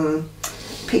some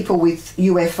people with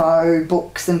UFO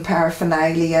books and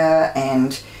paraphernalia,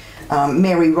 and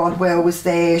Mary Rodwell was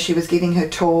there. She was giving her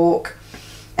talk,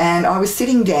 and I was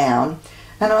sitting down,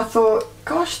 and I thought,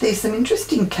 gosh, there's some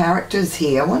interesting characters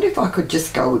here. I wonder if I could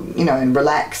just go, you know, and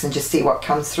relax and just see what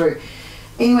comes through.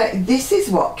 Anyway, this is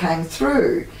what came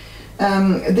through.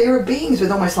 There are beings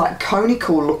with almost like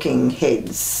conical looking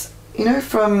heads, you know,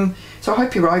 so I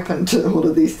hope you're open to all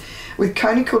of this. With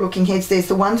conical looking heads, there's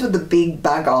the ones with the big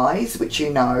bug eyes, which you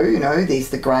know, there's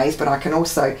the greys, but I can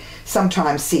also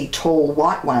sometimes see tall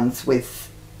white ones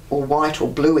with, or white or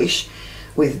bluish,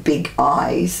 with big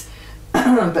eyes.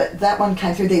 But that one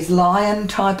came through. There's lion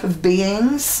type of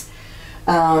beings.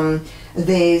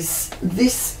 There's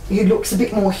this who looks a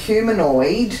bit more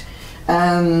humanoid.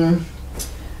 I'm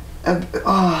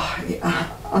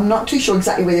not too sure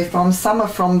exactly where they're from. Some are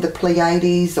from the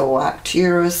Pleiades or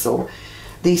Arcturus or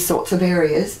these sorts of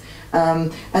areas.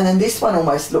 And then this one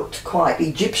almost looked quite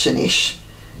Egyptianish,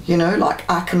 you know, like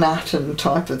Akhenaten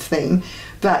type of thing.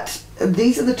 But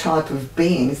these are the type of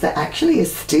beings that actually are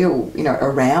still, you know,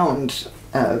 around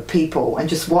people and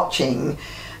just watching.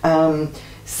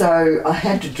 So I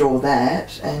had to draw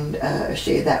that and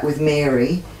share that with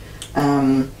Mary.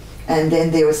 And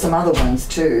then there were some other ones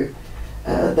too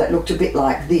that looked a bit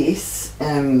like this,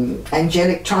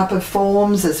 angelic type of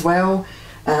forms as well.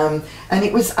 And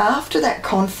it was after that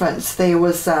conference, there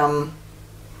was a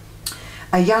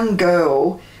young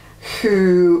girl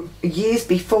who years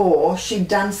before she'd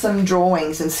done some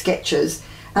drawings and sketches,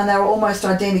 and they were almost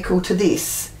identical to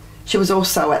this. She was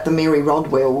also at the Mary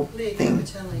Rodwell thing.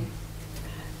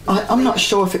 I'm not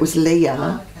sure if it was Leah.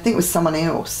 Oh, okay. I think it was someone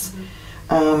else.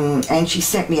 And she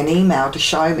sent me an email to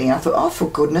show me. I thought, oh, for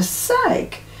goodness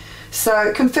sake.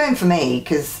 So confirm for me,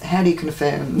 because how do you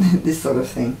confirm this sort of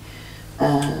thing?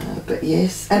 But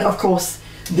yes, and of course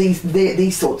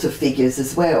these sorts of figures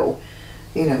as well.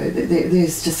 You know,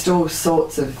 there's just all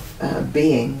sorts of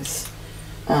beings.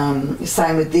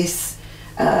 Same with this.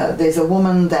 There's a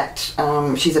woman that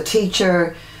she's a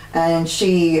teacher, and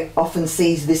she often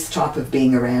sees this type of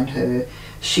being around her.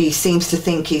 She seems to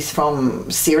think he's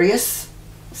from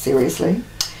seriously.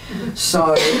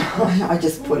 So I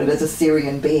just put it as a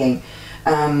Syrian being.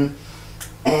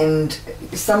 And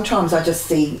sometimes I just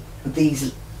see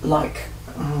these like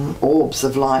orbs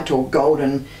of light or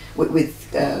golden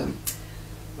with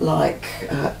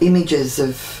images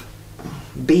of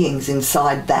beings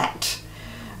inside that.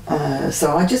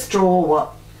 So I just draw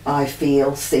what I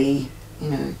feel, see, you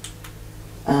know.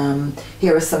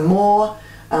 Here are some more.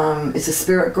 It's a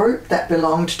spirit group that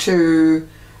belonged to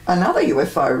another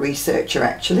UFO researcher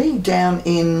actually down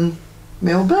in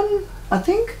Melbourne, I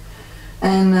think.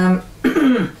 And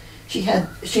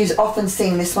she's often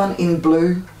seen this one in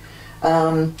blue.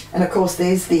 And of course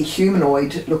there's the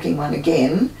humanoid looking one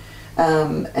again.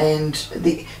 And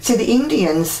the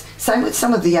Indians, same with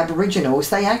some of the Aboriginals,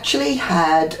 they actually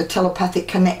had a telepathic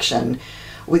connection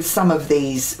with some of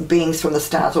these beings from the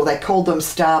stars, or they called them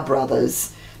star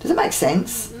brothers. Does it make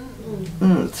sense?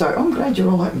 So I'm glad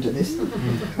you're all open to this. And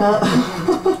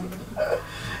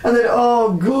then,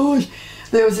 oh gosh,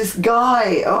 there was this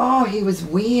guy, oh, he was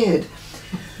weird.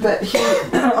 But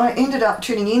I ended up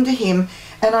tuning into him,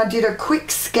 and I did a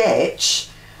quick sketch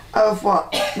of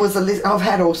what was a lizard. I've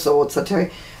had all sorts, I tell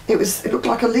you. It looked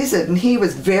like a lizard, and he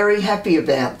was very happy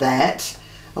about that.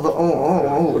 I thought,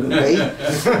 oh, wouldn't be.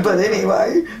 But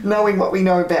anyway, knowing what we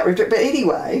know about Richard. But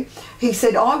anyway, he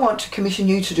said, I want to commission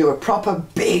you to do a proper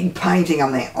big painting.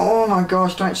 I'm there, oh my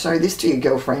gosh, don't show this to your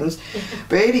girlfriends.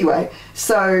 But anyway,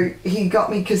 so he got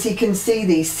me, because he can see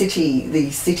these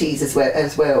cities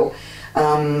as well.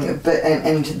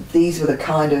 And these were the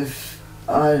kind of,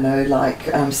 I don't know, like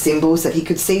symbols that he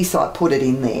could see, so I put it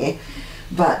in there.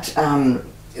 But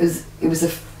it was a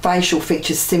facial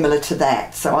features similar to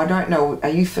that. So I don't know, are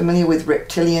you familiar with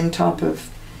reptilian type of?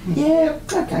 Yeah,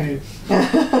 okay.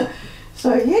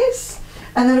 So yes.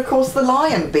 And then of course the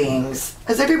lion beings.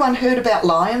 Has everyone heard about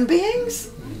lion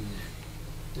beings?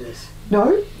 Yes.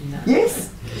 No?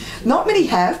 Yes? Not many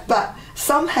have, but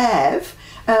some have.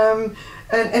 And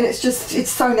it's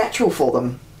so natural for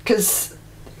them, because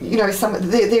you know,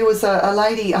 there was a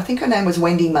lady, I think her name was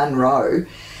Wendy Munro,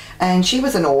 and she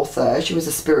was an author, she was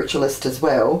a spiritualist as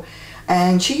well,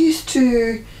 and she used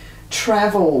to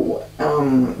travel,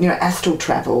 you know, astral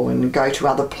travel, and go to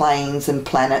other planes and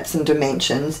planets and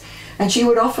dimensions, and she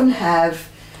would often have,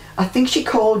 I think she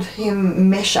called him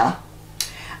Mesha,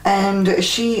 and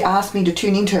she asked me to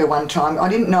tune into her one time. I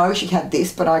didn't know she had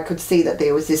this, but I could see that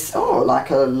there was this, like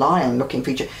a lion looking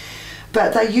feature.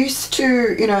 But they used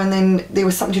to, you know, and then there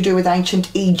was something to do with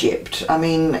ancient Egypt. I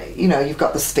mean, you know, you've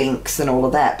got the Sphinx and all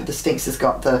of that, but the Sphinx has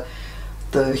got the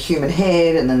human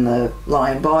head and then the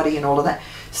lion body and all of that.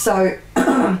 So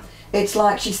it's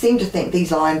like she seemed to think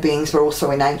these lion beings were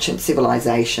also in ancient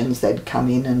civilizations. They'd come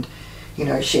in and, you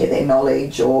know, share their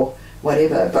knowledge or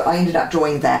whatever. But I ended up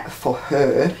drawing that for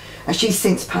her. And she's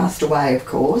since passed away, of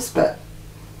course, but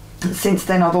since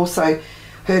then I've also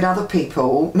heard other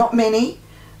people, not many,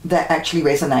 that actually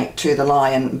resonate to the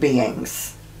lion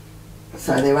beings.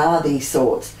 So there are these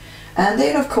sorts. And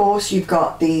then of course you've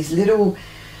got these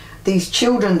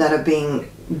children that are being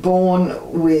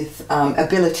born with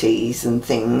abilities and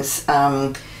things,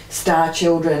 star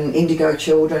children, indigo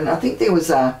children. I think there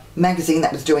was a magazine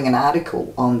that was doing an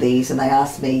article on these, and they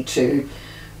asked me to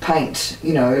paint,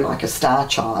 you know, like a star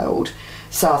child.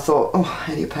 So I thought, oh,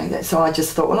 how do you paint that? So I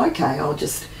just thought, well, okay, I'll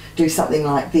just do something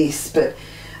like this. But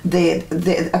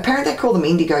apparently they call them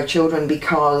indigo children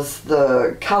because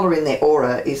the colour in their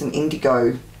aura is an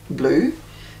indigo blue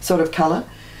sort of colour.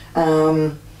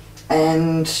 And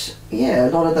yeah,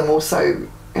 a lot of them also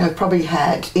have probably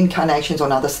had incarnations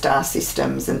on other star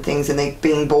systems and things, and they're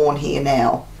being born here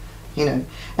now, you know,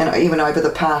 and even over the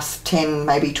past 10,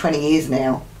 maybe 20 years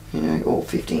now, you know, or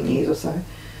 15 years or so.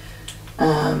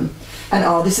 And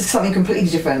oh, this is something completely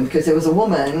different, because there was a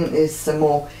woman, there's some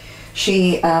more.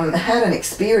 She had an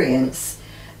experience,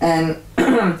 and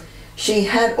she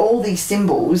had all these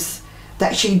symbols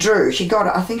that she drew. She got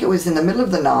it, I think it was in the middle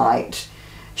of the night.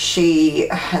 She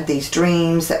had these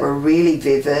dreams that were really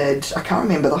vivid. I can't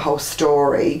remember the whole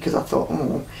story because I thought,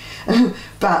 oh.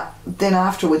 But then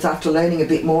afterwards, after learning a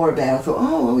bit more about it, I thought,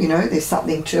 oh, you know, there's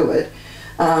something to it.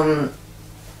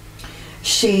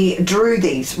 She drew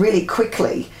these really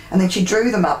quickly, and then she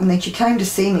drew them up, and then she came to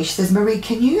see me. She says, Marie,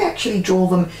 can you actually draw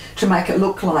them to make it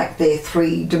look like they're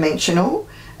three-dimensional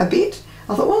a bit?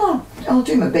 I thought, well, I'll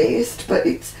do my best, but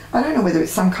I don't know whether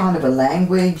it's some kind of a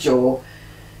language or,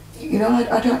 you know,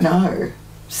 I don't know.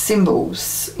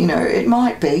 Symbols, you know, it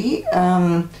might be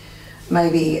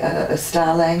maybe a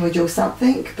star language or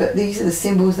something, but these are the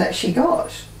symbols that she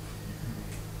got.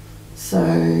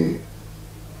 So,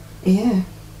 yeah.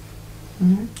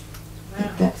 Wow.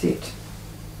 That's it.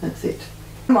 That's it.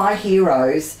 My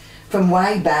heroes from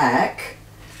way back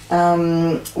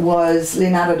was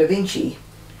Leonardo da Vinci.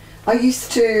 I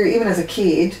used to, even as a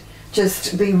kid,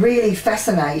 just be really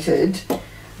fascinated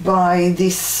by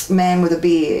this man with a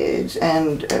beard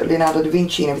and Leonardo da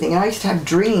Vinci and everything. And I used to have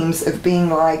dreams of being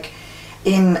like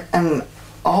in an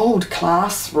old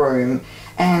classroom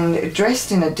and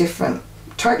dressed in a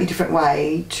totally different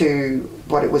way to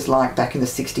what it was like back in the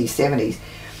 60s, 70s.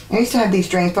 I used to have these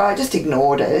dreams, but I just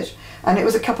ignored it. And it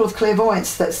was a couple of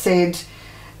clairvoyants that said,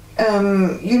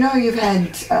 you know, you've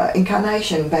had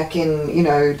incarnation back in, you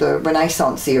know, the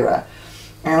Renaissance era.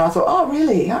 And I thought, oh,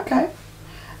 really? Okay.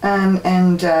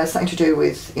 And something to do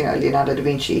with, you know, Leonardo da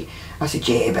Vinci. I said,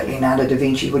 yeah, but Leonardo da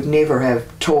Vinci would never have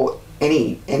taught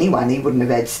anyone. He wouldn't have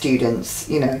had students,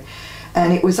 you know.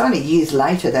 And it was only years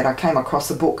later that I came across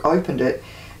a book, opened it,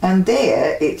 and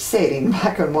there it said in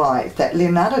black and white that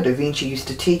Leonardo da Vinci used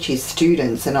to teach his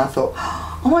students. And I thought,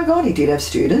 oh my God, he did have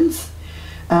students.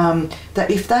 That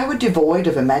if they were devoid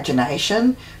of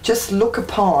imagination, just look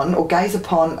upon or gaze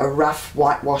upon a rough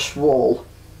whitewashed wall,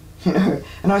 you know.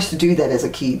 And I used to do that as a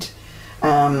kid.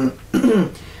 But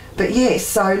yes,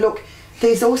 so look,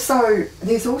 there's also,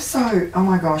 oh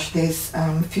my gosh, there's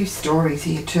a few stories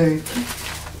here too.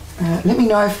 Let me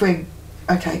know if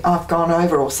okay, I've gone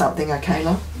over or something, okay,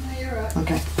 love? No, you're right.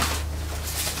 Okay.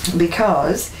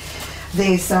 Because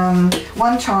there's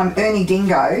one time Ernie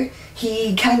Dingo,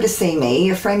 he came to see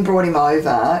me, a friend brought him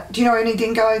over. Do you know Ernie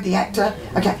Dingo, the actor?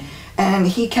 Okay. And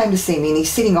he came to see me and he's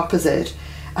sitting opposite.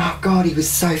 Oh God, he was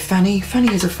so funny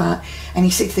as a fart. And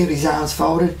he sits there with his arms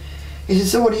folded. He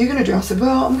says, so what are you going to do? I said,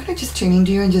 well, I'm going to just tune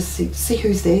into you and just see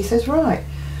who's there. He says, right.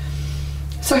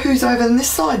 So who's over on this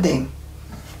side then?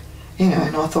 You know,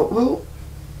 and I thought, well,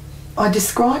 I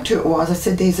described who it was. I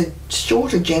said, there's a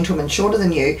shorter gentleman, shorter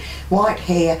than you, white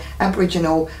hair,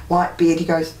 Aboriginal, white beard. He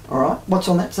goes, all right, what's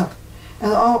on that side?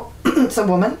 And oh, it's a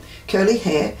woman, curly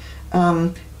hair,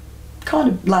 kind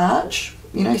of large.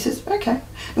 You know, he says, okay.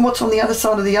 And what's on the other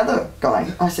side of the other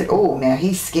guy? I said, oh, now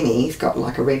he's skinny. He's got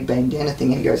like a red bandana thing.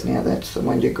 And he goes, now that's the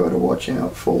one you've got to watch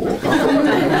out for.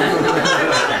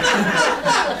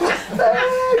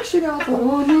 You know, I thought,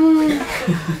 oh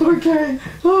no, okay,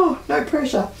 oh, no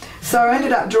pressure. So I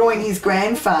ended up drawing his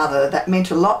grandfather. That meant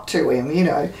a lot to him, you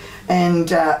know. And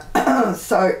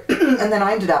so, and then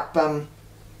I ended up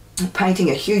painting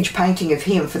a huge painting of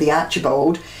him for the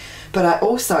Archibald. But I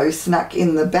also snuck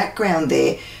in the background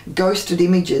there ghosted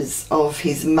images of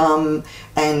his mum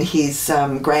and his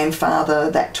grandfather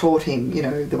that taught him, you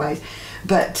know, the ways.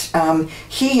 But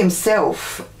he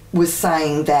himself was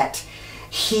saying that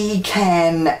he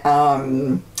can,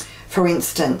 for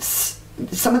instance,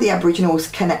 some of the Aboriginals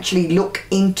can actually look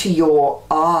into your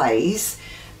eyes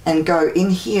and go in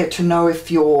here to know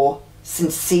if you're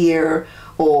sincere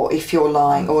or if you're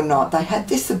lying or not. They had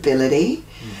this ability.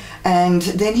 And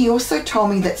then he also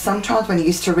told me that sometimes when he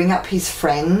used to ring up his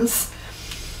friends,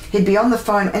 he'd be on the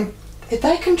phone and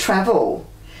they can travel.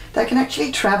 They can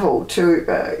actually travel to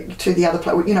the other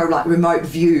place, you know, like remote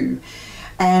view.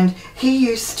 And he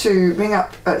used to ring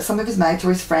up some of his mates or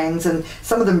his friends, and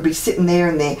some of them would be sitting there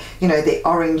in their, you know, their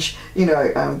orange, you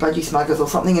know, budgie smugglers or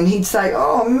something, and he'd say,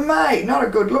 oh mate, not a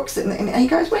good look sitting there. And he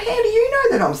goes, well, how do you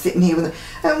know that I'm sitting here with them?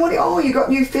 And what? Oh, you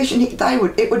got new fish, and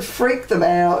it would freak them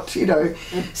out, you know.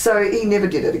 So he never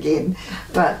did it again.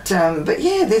 But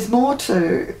yeah, there's more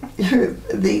to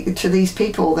to these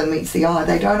people than meets the eye.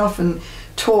 They don't often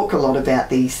talk a lot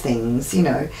about these things, you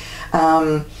know.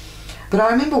 But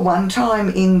I remember one time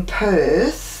in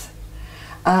Perth,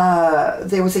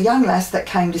 there was a young lass that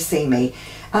came to see me.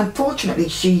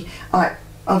 Unfortunately, I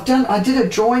did a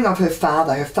drawing of her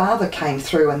father. Her father came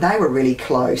through and they were really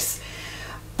close.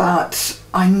 But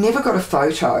I never got a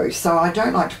photo, so I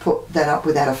don't like to put that up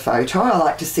without a photo. I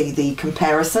like to see the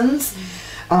comparisons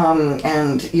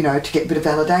and, you know, to get a bit of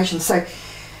validation. So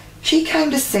she came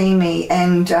to see me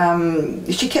and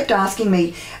she kept asking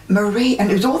me, Marie, and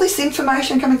there was all this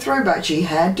information coming through, but she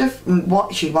had to,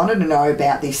 what she wanted to know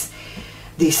about this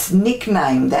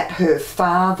nickname that her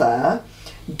father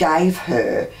gave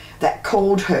her that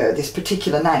called her this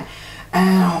particular name.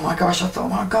 And oh my gosh, I thought, oh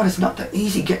my God, it's not that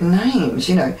easy getting names,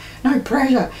 you know, no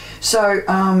pressure.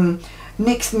 So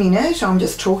next minute, I'm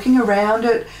just talking around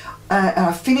it.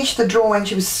 I finished the drawing.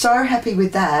 She was so happy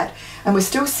with that, and we're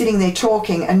still sitting there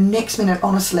talking, and next minute,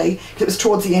 honestly, it was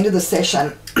towards the end of the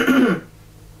session,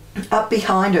 up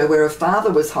behind her where her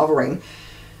father was hovering,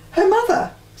 her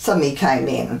mother suddenly came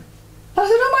in. I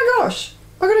said, oh my gosh,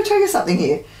 I've got to tell you something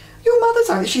here. Your mother's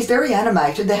over. She's very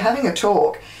animated. They're having a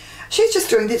talk. she's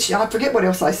just doing this. I forget what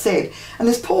else I said. And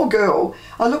this poor girl,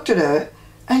 I looked at her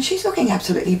and she's looking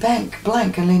absolutely blank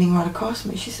and leaning right across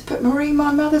me. She said, but Marie,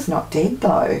 my mother's not dead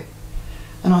though.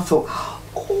 And I thought,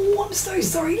 oh, I'm so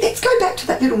sorry. Let's go back to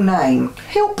that little name.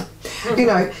 Help. You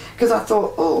know, because I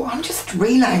thought, oh, I'm just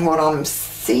relaying what I'm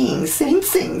seeing,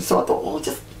 sensing. So I thought, well,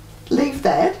 just leave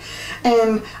that.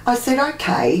 And I said,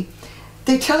 okay,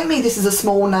 they're telling me this is a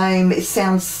small name. It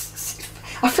sounds,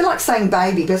 I feel like saying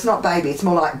baby, but it's not baby. It's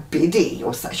more like Bibby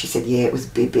or so. She said, yeah, it was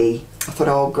Bibby. I thought,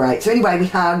 oh, great. So anyway, we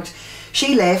hugged.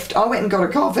 She left. I went and got a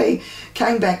coffee,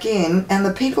 came back in, and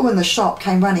the people in the shop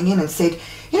came running in and said,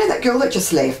 you know that girl that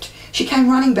just left? She came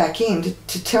running back in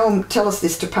to tell us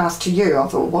this to pass to you. I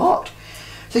thought, what?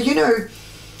 So, you know,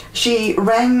 she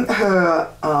rang her,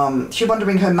 she wanted to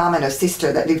ring her mum and her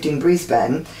sister that lived in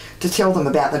Brisbane to tell them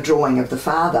about the drawing of the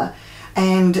father.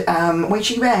 And when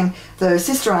she rang, the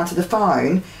sister answered the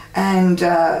phone and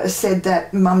said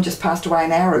that mum just passed away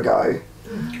an hour ago.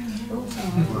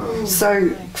 Wow.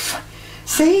 So,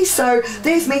 see, so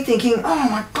there's me thinking, oh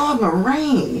my God,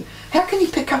 Marie, how can you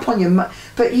pick up on your mum?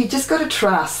 But you just got to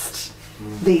trust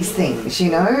these things,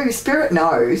 you know. Spirit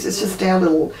knows. It's just our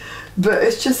little, but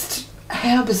it's just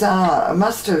how bizarre. I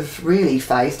must have really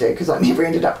phased her because I never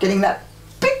ended up getting that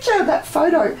picture, that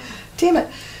photo. Damn it.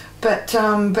 But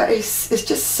it's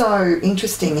just so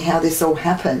interesting how this all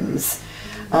happens.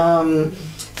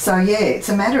 So yeah, it's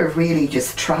a matter of really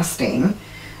just trusting,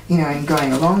 you know, and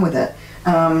going along with it.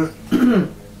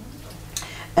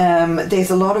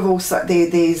 There's a lot of also,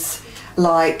 there's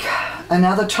like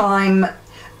another time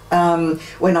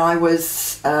when I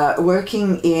was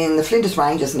working in the Flinders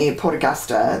Ranges near Port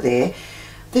Augusta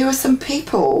there were some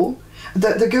people,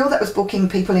 the girl that was booking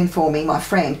people in for me, my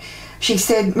friend, she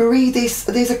said, Marie,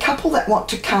 there's a couple that want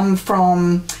to come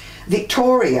from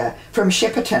Victoria, from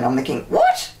Shepparton. I'm thinking,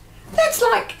 what? That's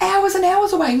like hours and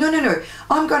hours away. No.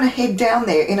 I'm going to head down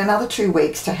there in another 2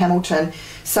 weeks to Hamilton.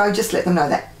 So just let them know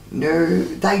that. No,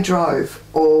 they drove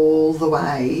all the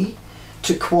way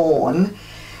to Quorn.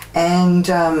 And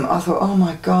I thought, oh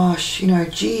my gosh, you know,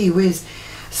 gee whiz.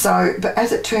 So, but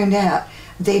as it turned out,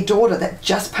 their daughter that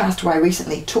just passed away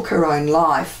recently took her own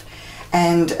life.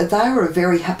 And they were a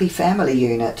very happy family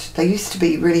unit. They used to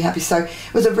be really happy. So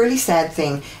it was a really sad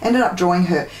thing. Ended up drawing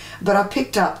her. But I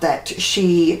picked up that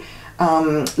she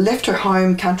left her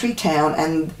home country town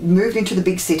and moved into the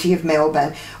big city of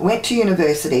Melbourne, went to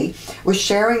university, was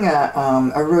sharing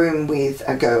a room with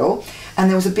a girl, and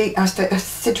there was a big, I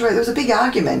said to her, there was a big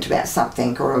argument about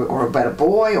something or about a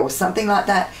boy or something like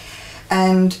that.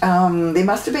 And there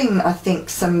must have been, I think,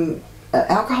 some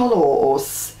alcohol or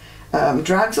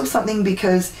drugs or something,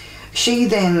 because she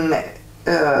then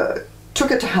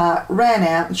took it to heart, ran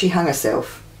out, and she hung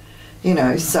herself. You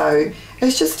know, so it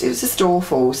was just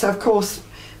awful. So of course,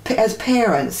 as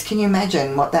parents, can you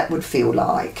imagine what that would feel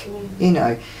like? You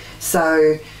know,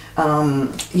 so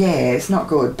yeah, it's not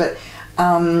good. But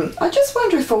I just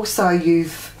wonder if also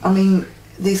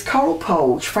there's Coral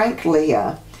Polge, Frank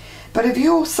Lear, but have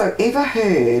you also ever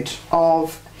heard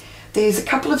of? There's a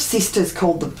couple of sisters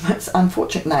called it's an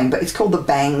unfortunate name, but it's called the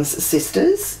Bangs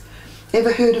sisters.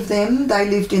 Ever heard of them? They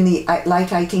lived in the late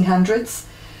 1800s.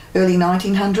 Early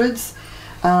 1900s,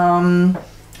 I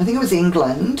think it was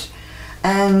England,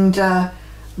 and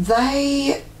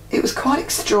it was quite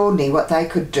extraordinary what they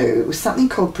could do. It was something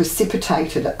called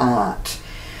precipitated art,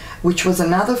 which was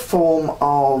another form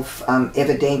of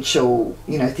evidential,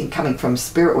 you know, thing coming from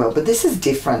spirit world, but this is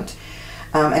different,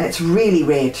 and it's really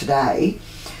rare today.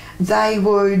 They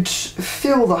would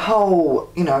fill the whole,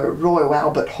 you know, Royal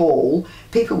Albert Hall.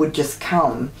 People would just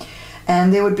come.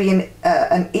 And there would be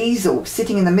an easel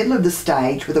sitting in the middle of the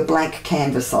stage with a blank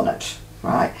canvas on it,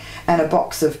 right? And a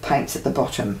box of paints at the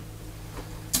bottom.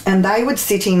 And they would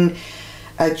sit in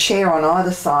a chair on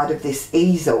either side of this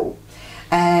easel.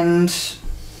 And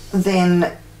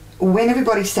then when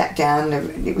everybody sat down,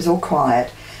 it was all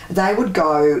quiet, they would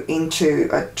go into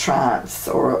a trance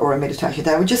or a meditation.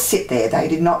 They would just sit there. They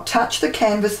did not touch the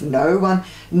canvas. No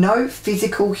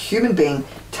physical human being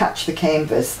touched the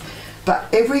canvas.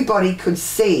 But everybody could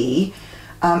see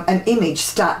an image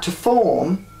start to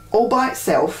form all by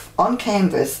itself on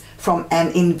canvas from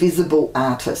an invisible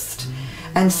artist.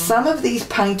 And some of these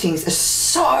paintings are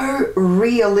so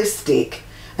realistic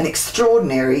and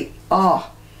extraordinary. Oh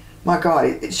my God,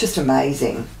 it's just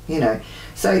amazing, you know.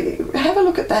 So have a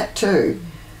look at that too.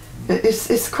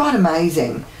 It's quite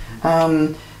amazing.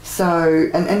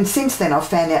 So since then I've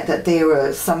found out that there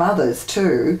were some others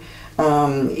too.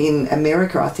 In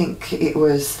America, I think it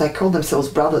was, they called themselves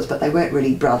brothers, but they weren't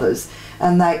really brothers.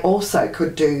 And they also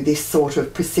could do this sort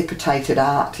of precipitated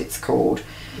art, it's called.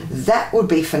 That would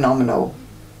be phenomenal.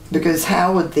 because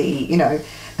how would the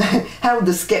how would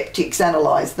the skeptics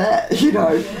analyse that? You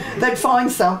know, they'd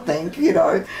find something. You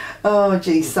know, oh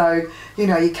gee, so you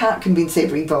know you can't convince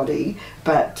everybody,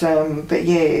 but yeah,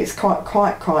 it's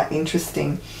quite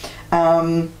interesting.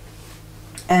 And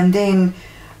then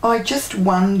I just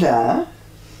wonder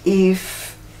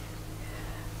if,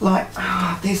 like,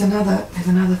 there's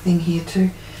another thing here too.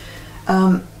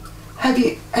 Have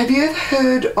you ever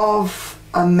heard of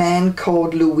a man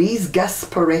called Luis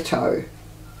Gasparetto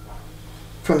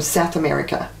from South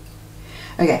America?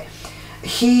 Okay, I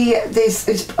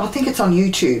think it's on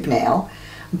YouTube now,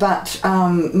 but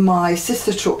my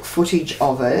sister took footage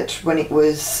of it when it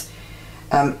was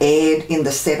aired in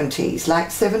the 70s, late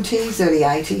 70s, early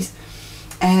 80s,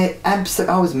 and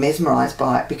I was mesmerised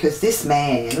by it, because this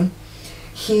man,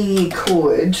 he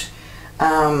could,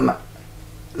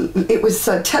 it was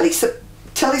Telly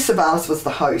Savalas was the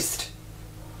host,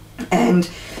 and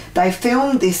they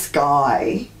filmed this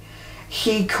guy.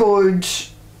 He could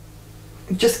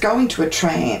just go into a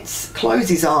trance, close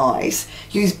his eyes,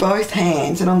 use both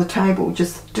hands, and on the table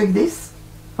just do this,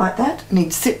 like that, and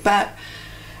he'd sit back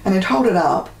and he'd hold it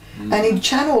up, and he'd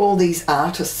channel all these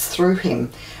artists through him,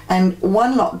 and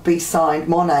one lot would be signed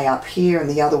Monet up here and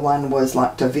the other one was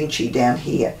like Da Vinci down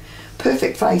here.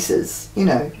 Perfect faces, you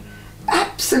know.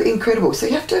 Absolutely incredible. So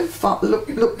you have to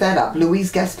look that up.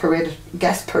 Luis Gasparetto.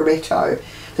 That's LuisGasparetto,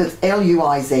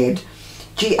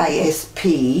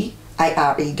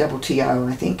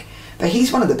 I think. But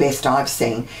he's one of the best I've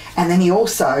seen. And then he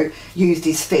also used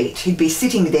his feet. He'd be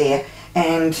sitting there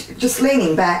and just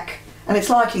leaning back, and it's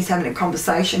like he's having a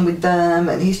conversation with them,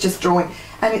 and he's just drawing,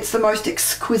 and it's the most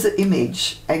exquisite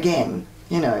image again,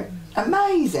 you know.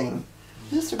 Amazing.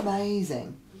 Just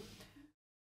amazing.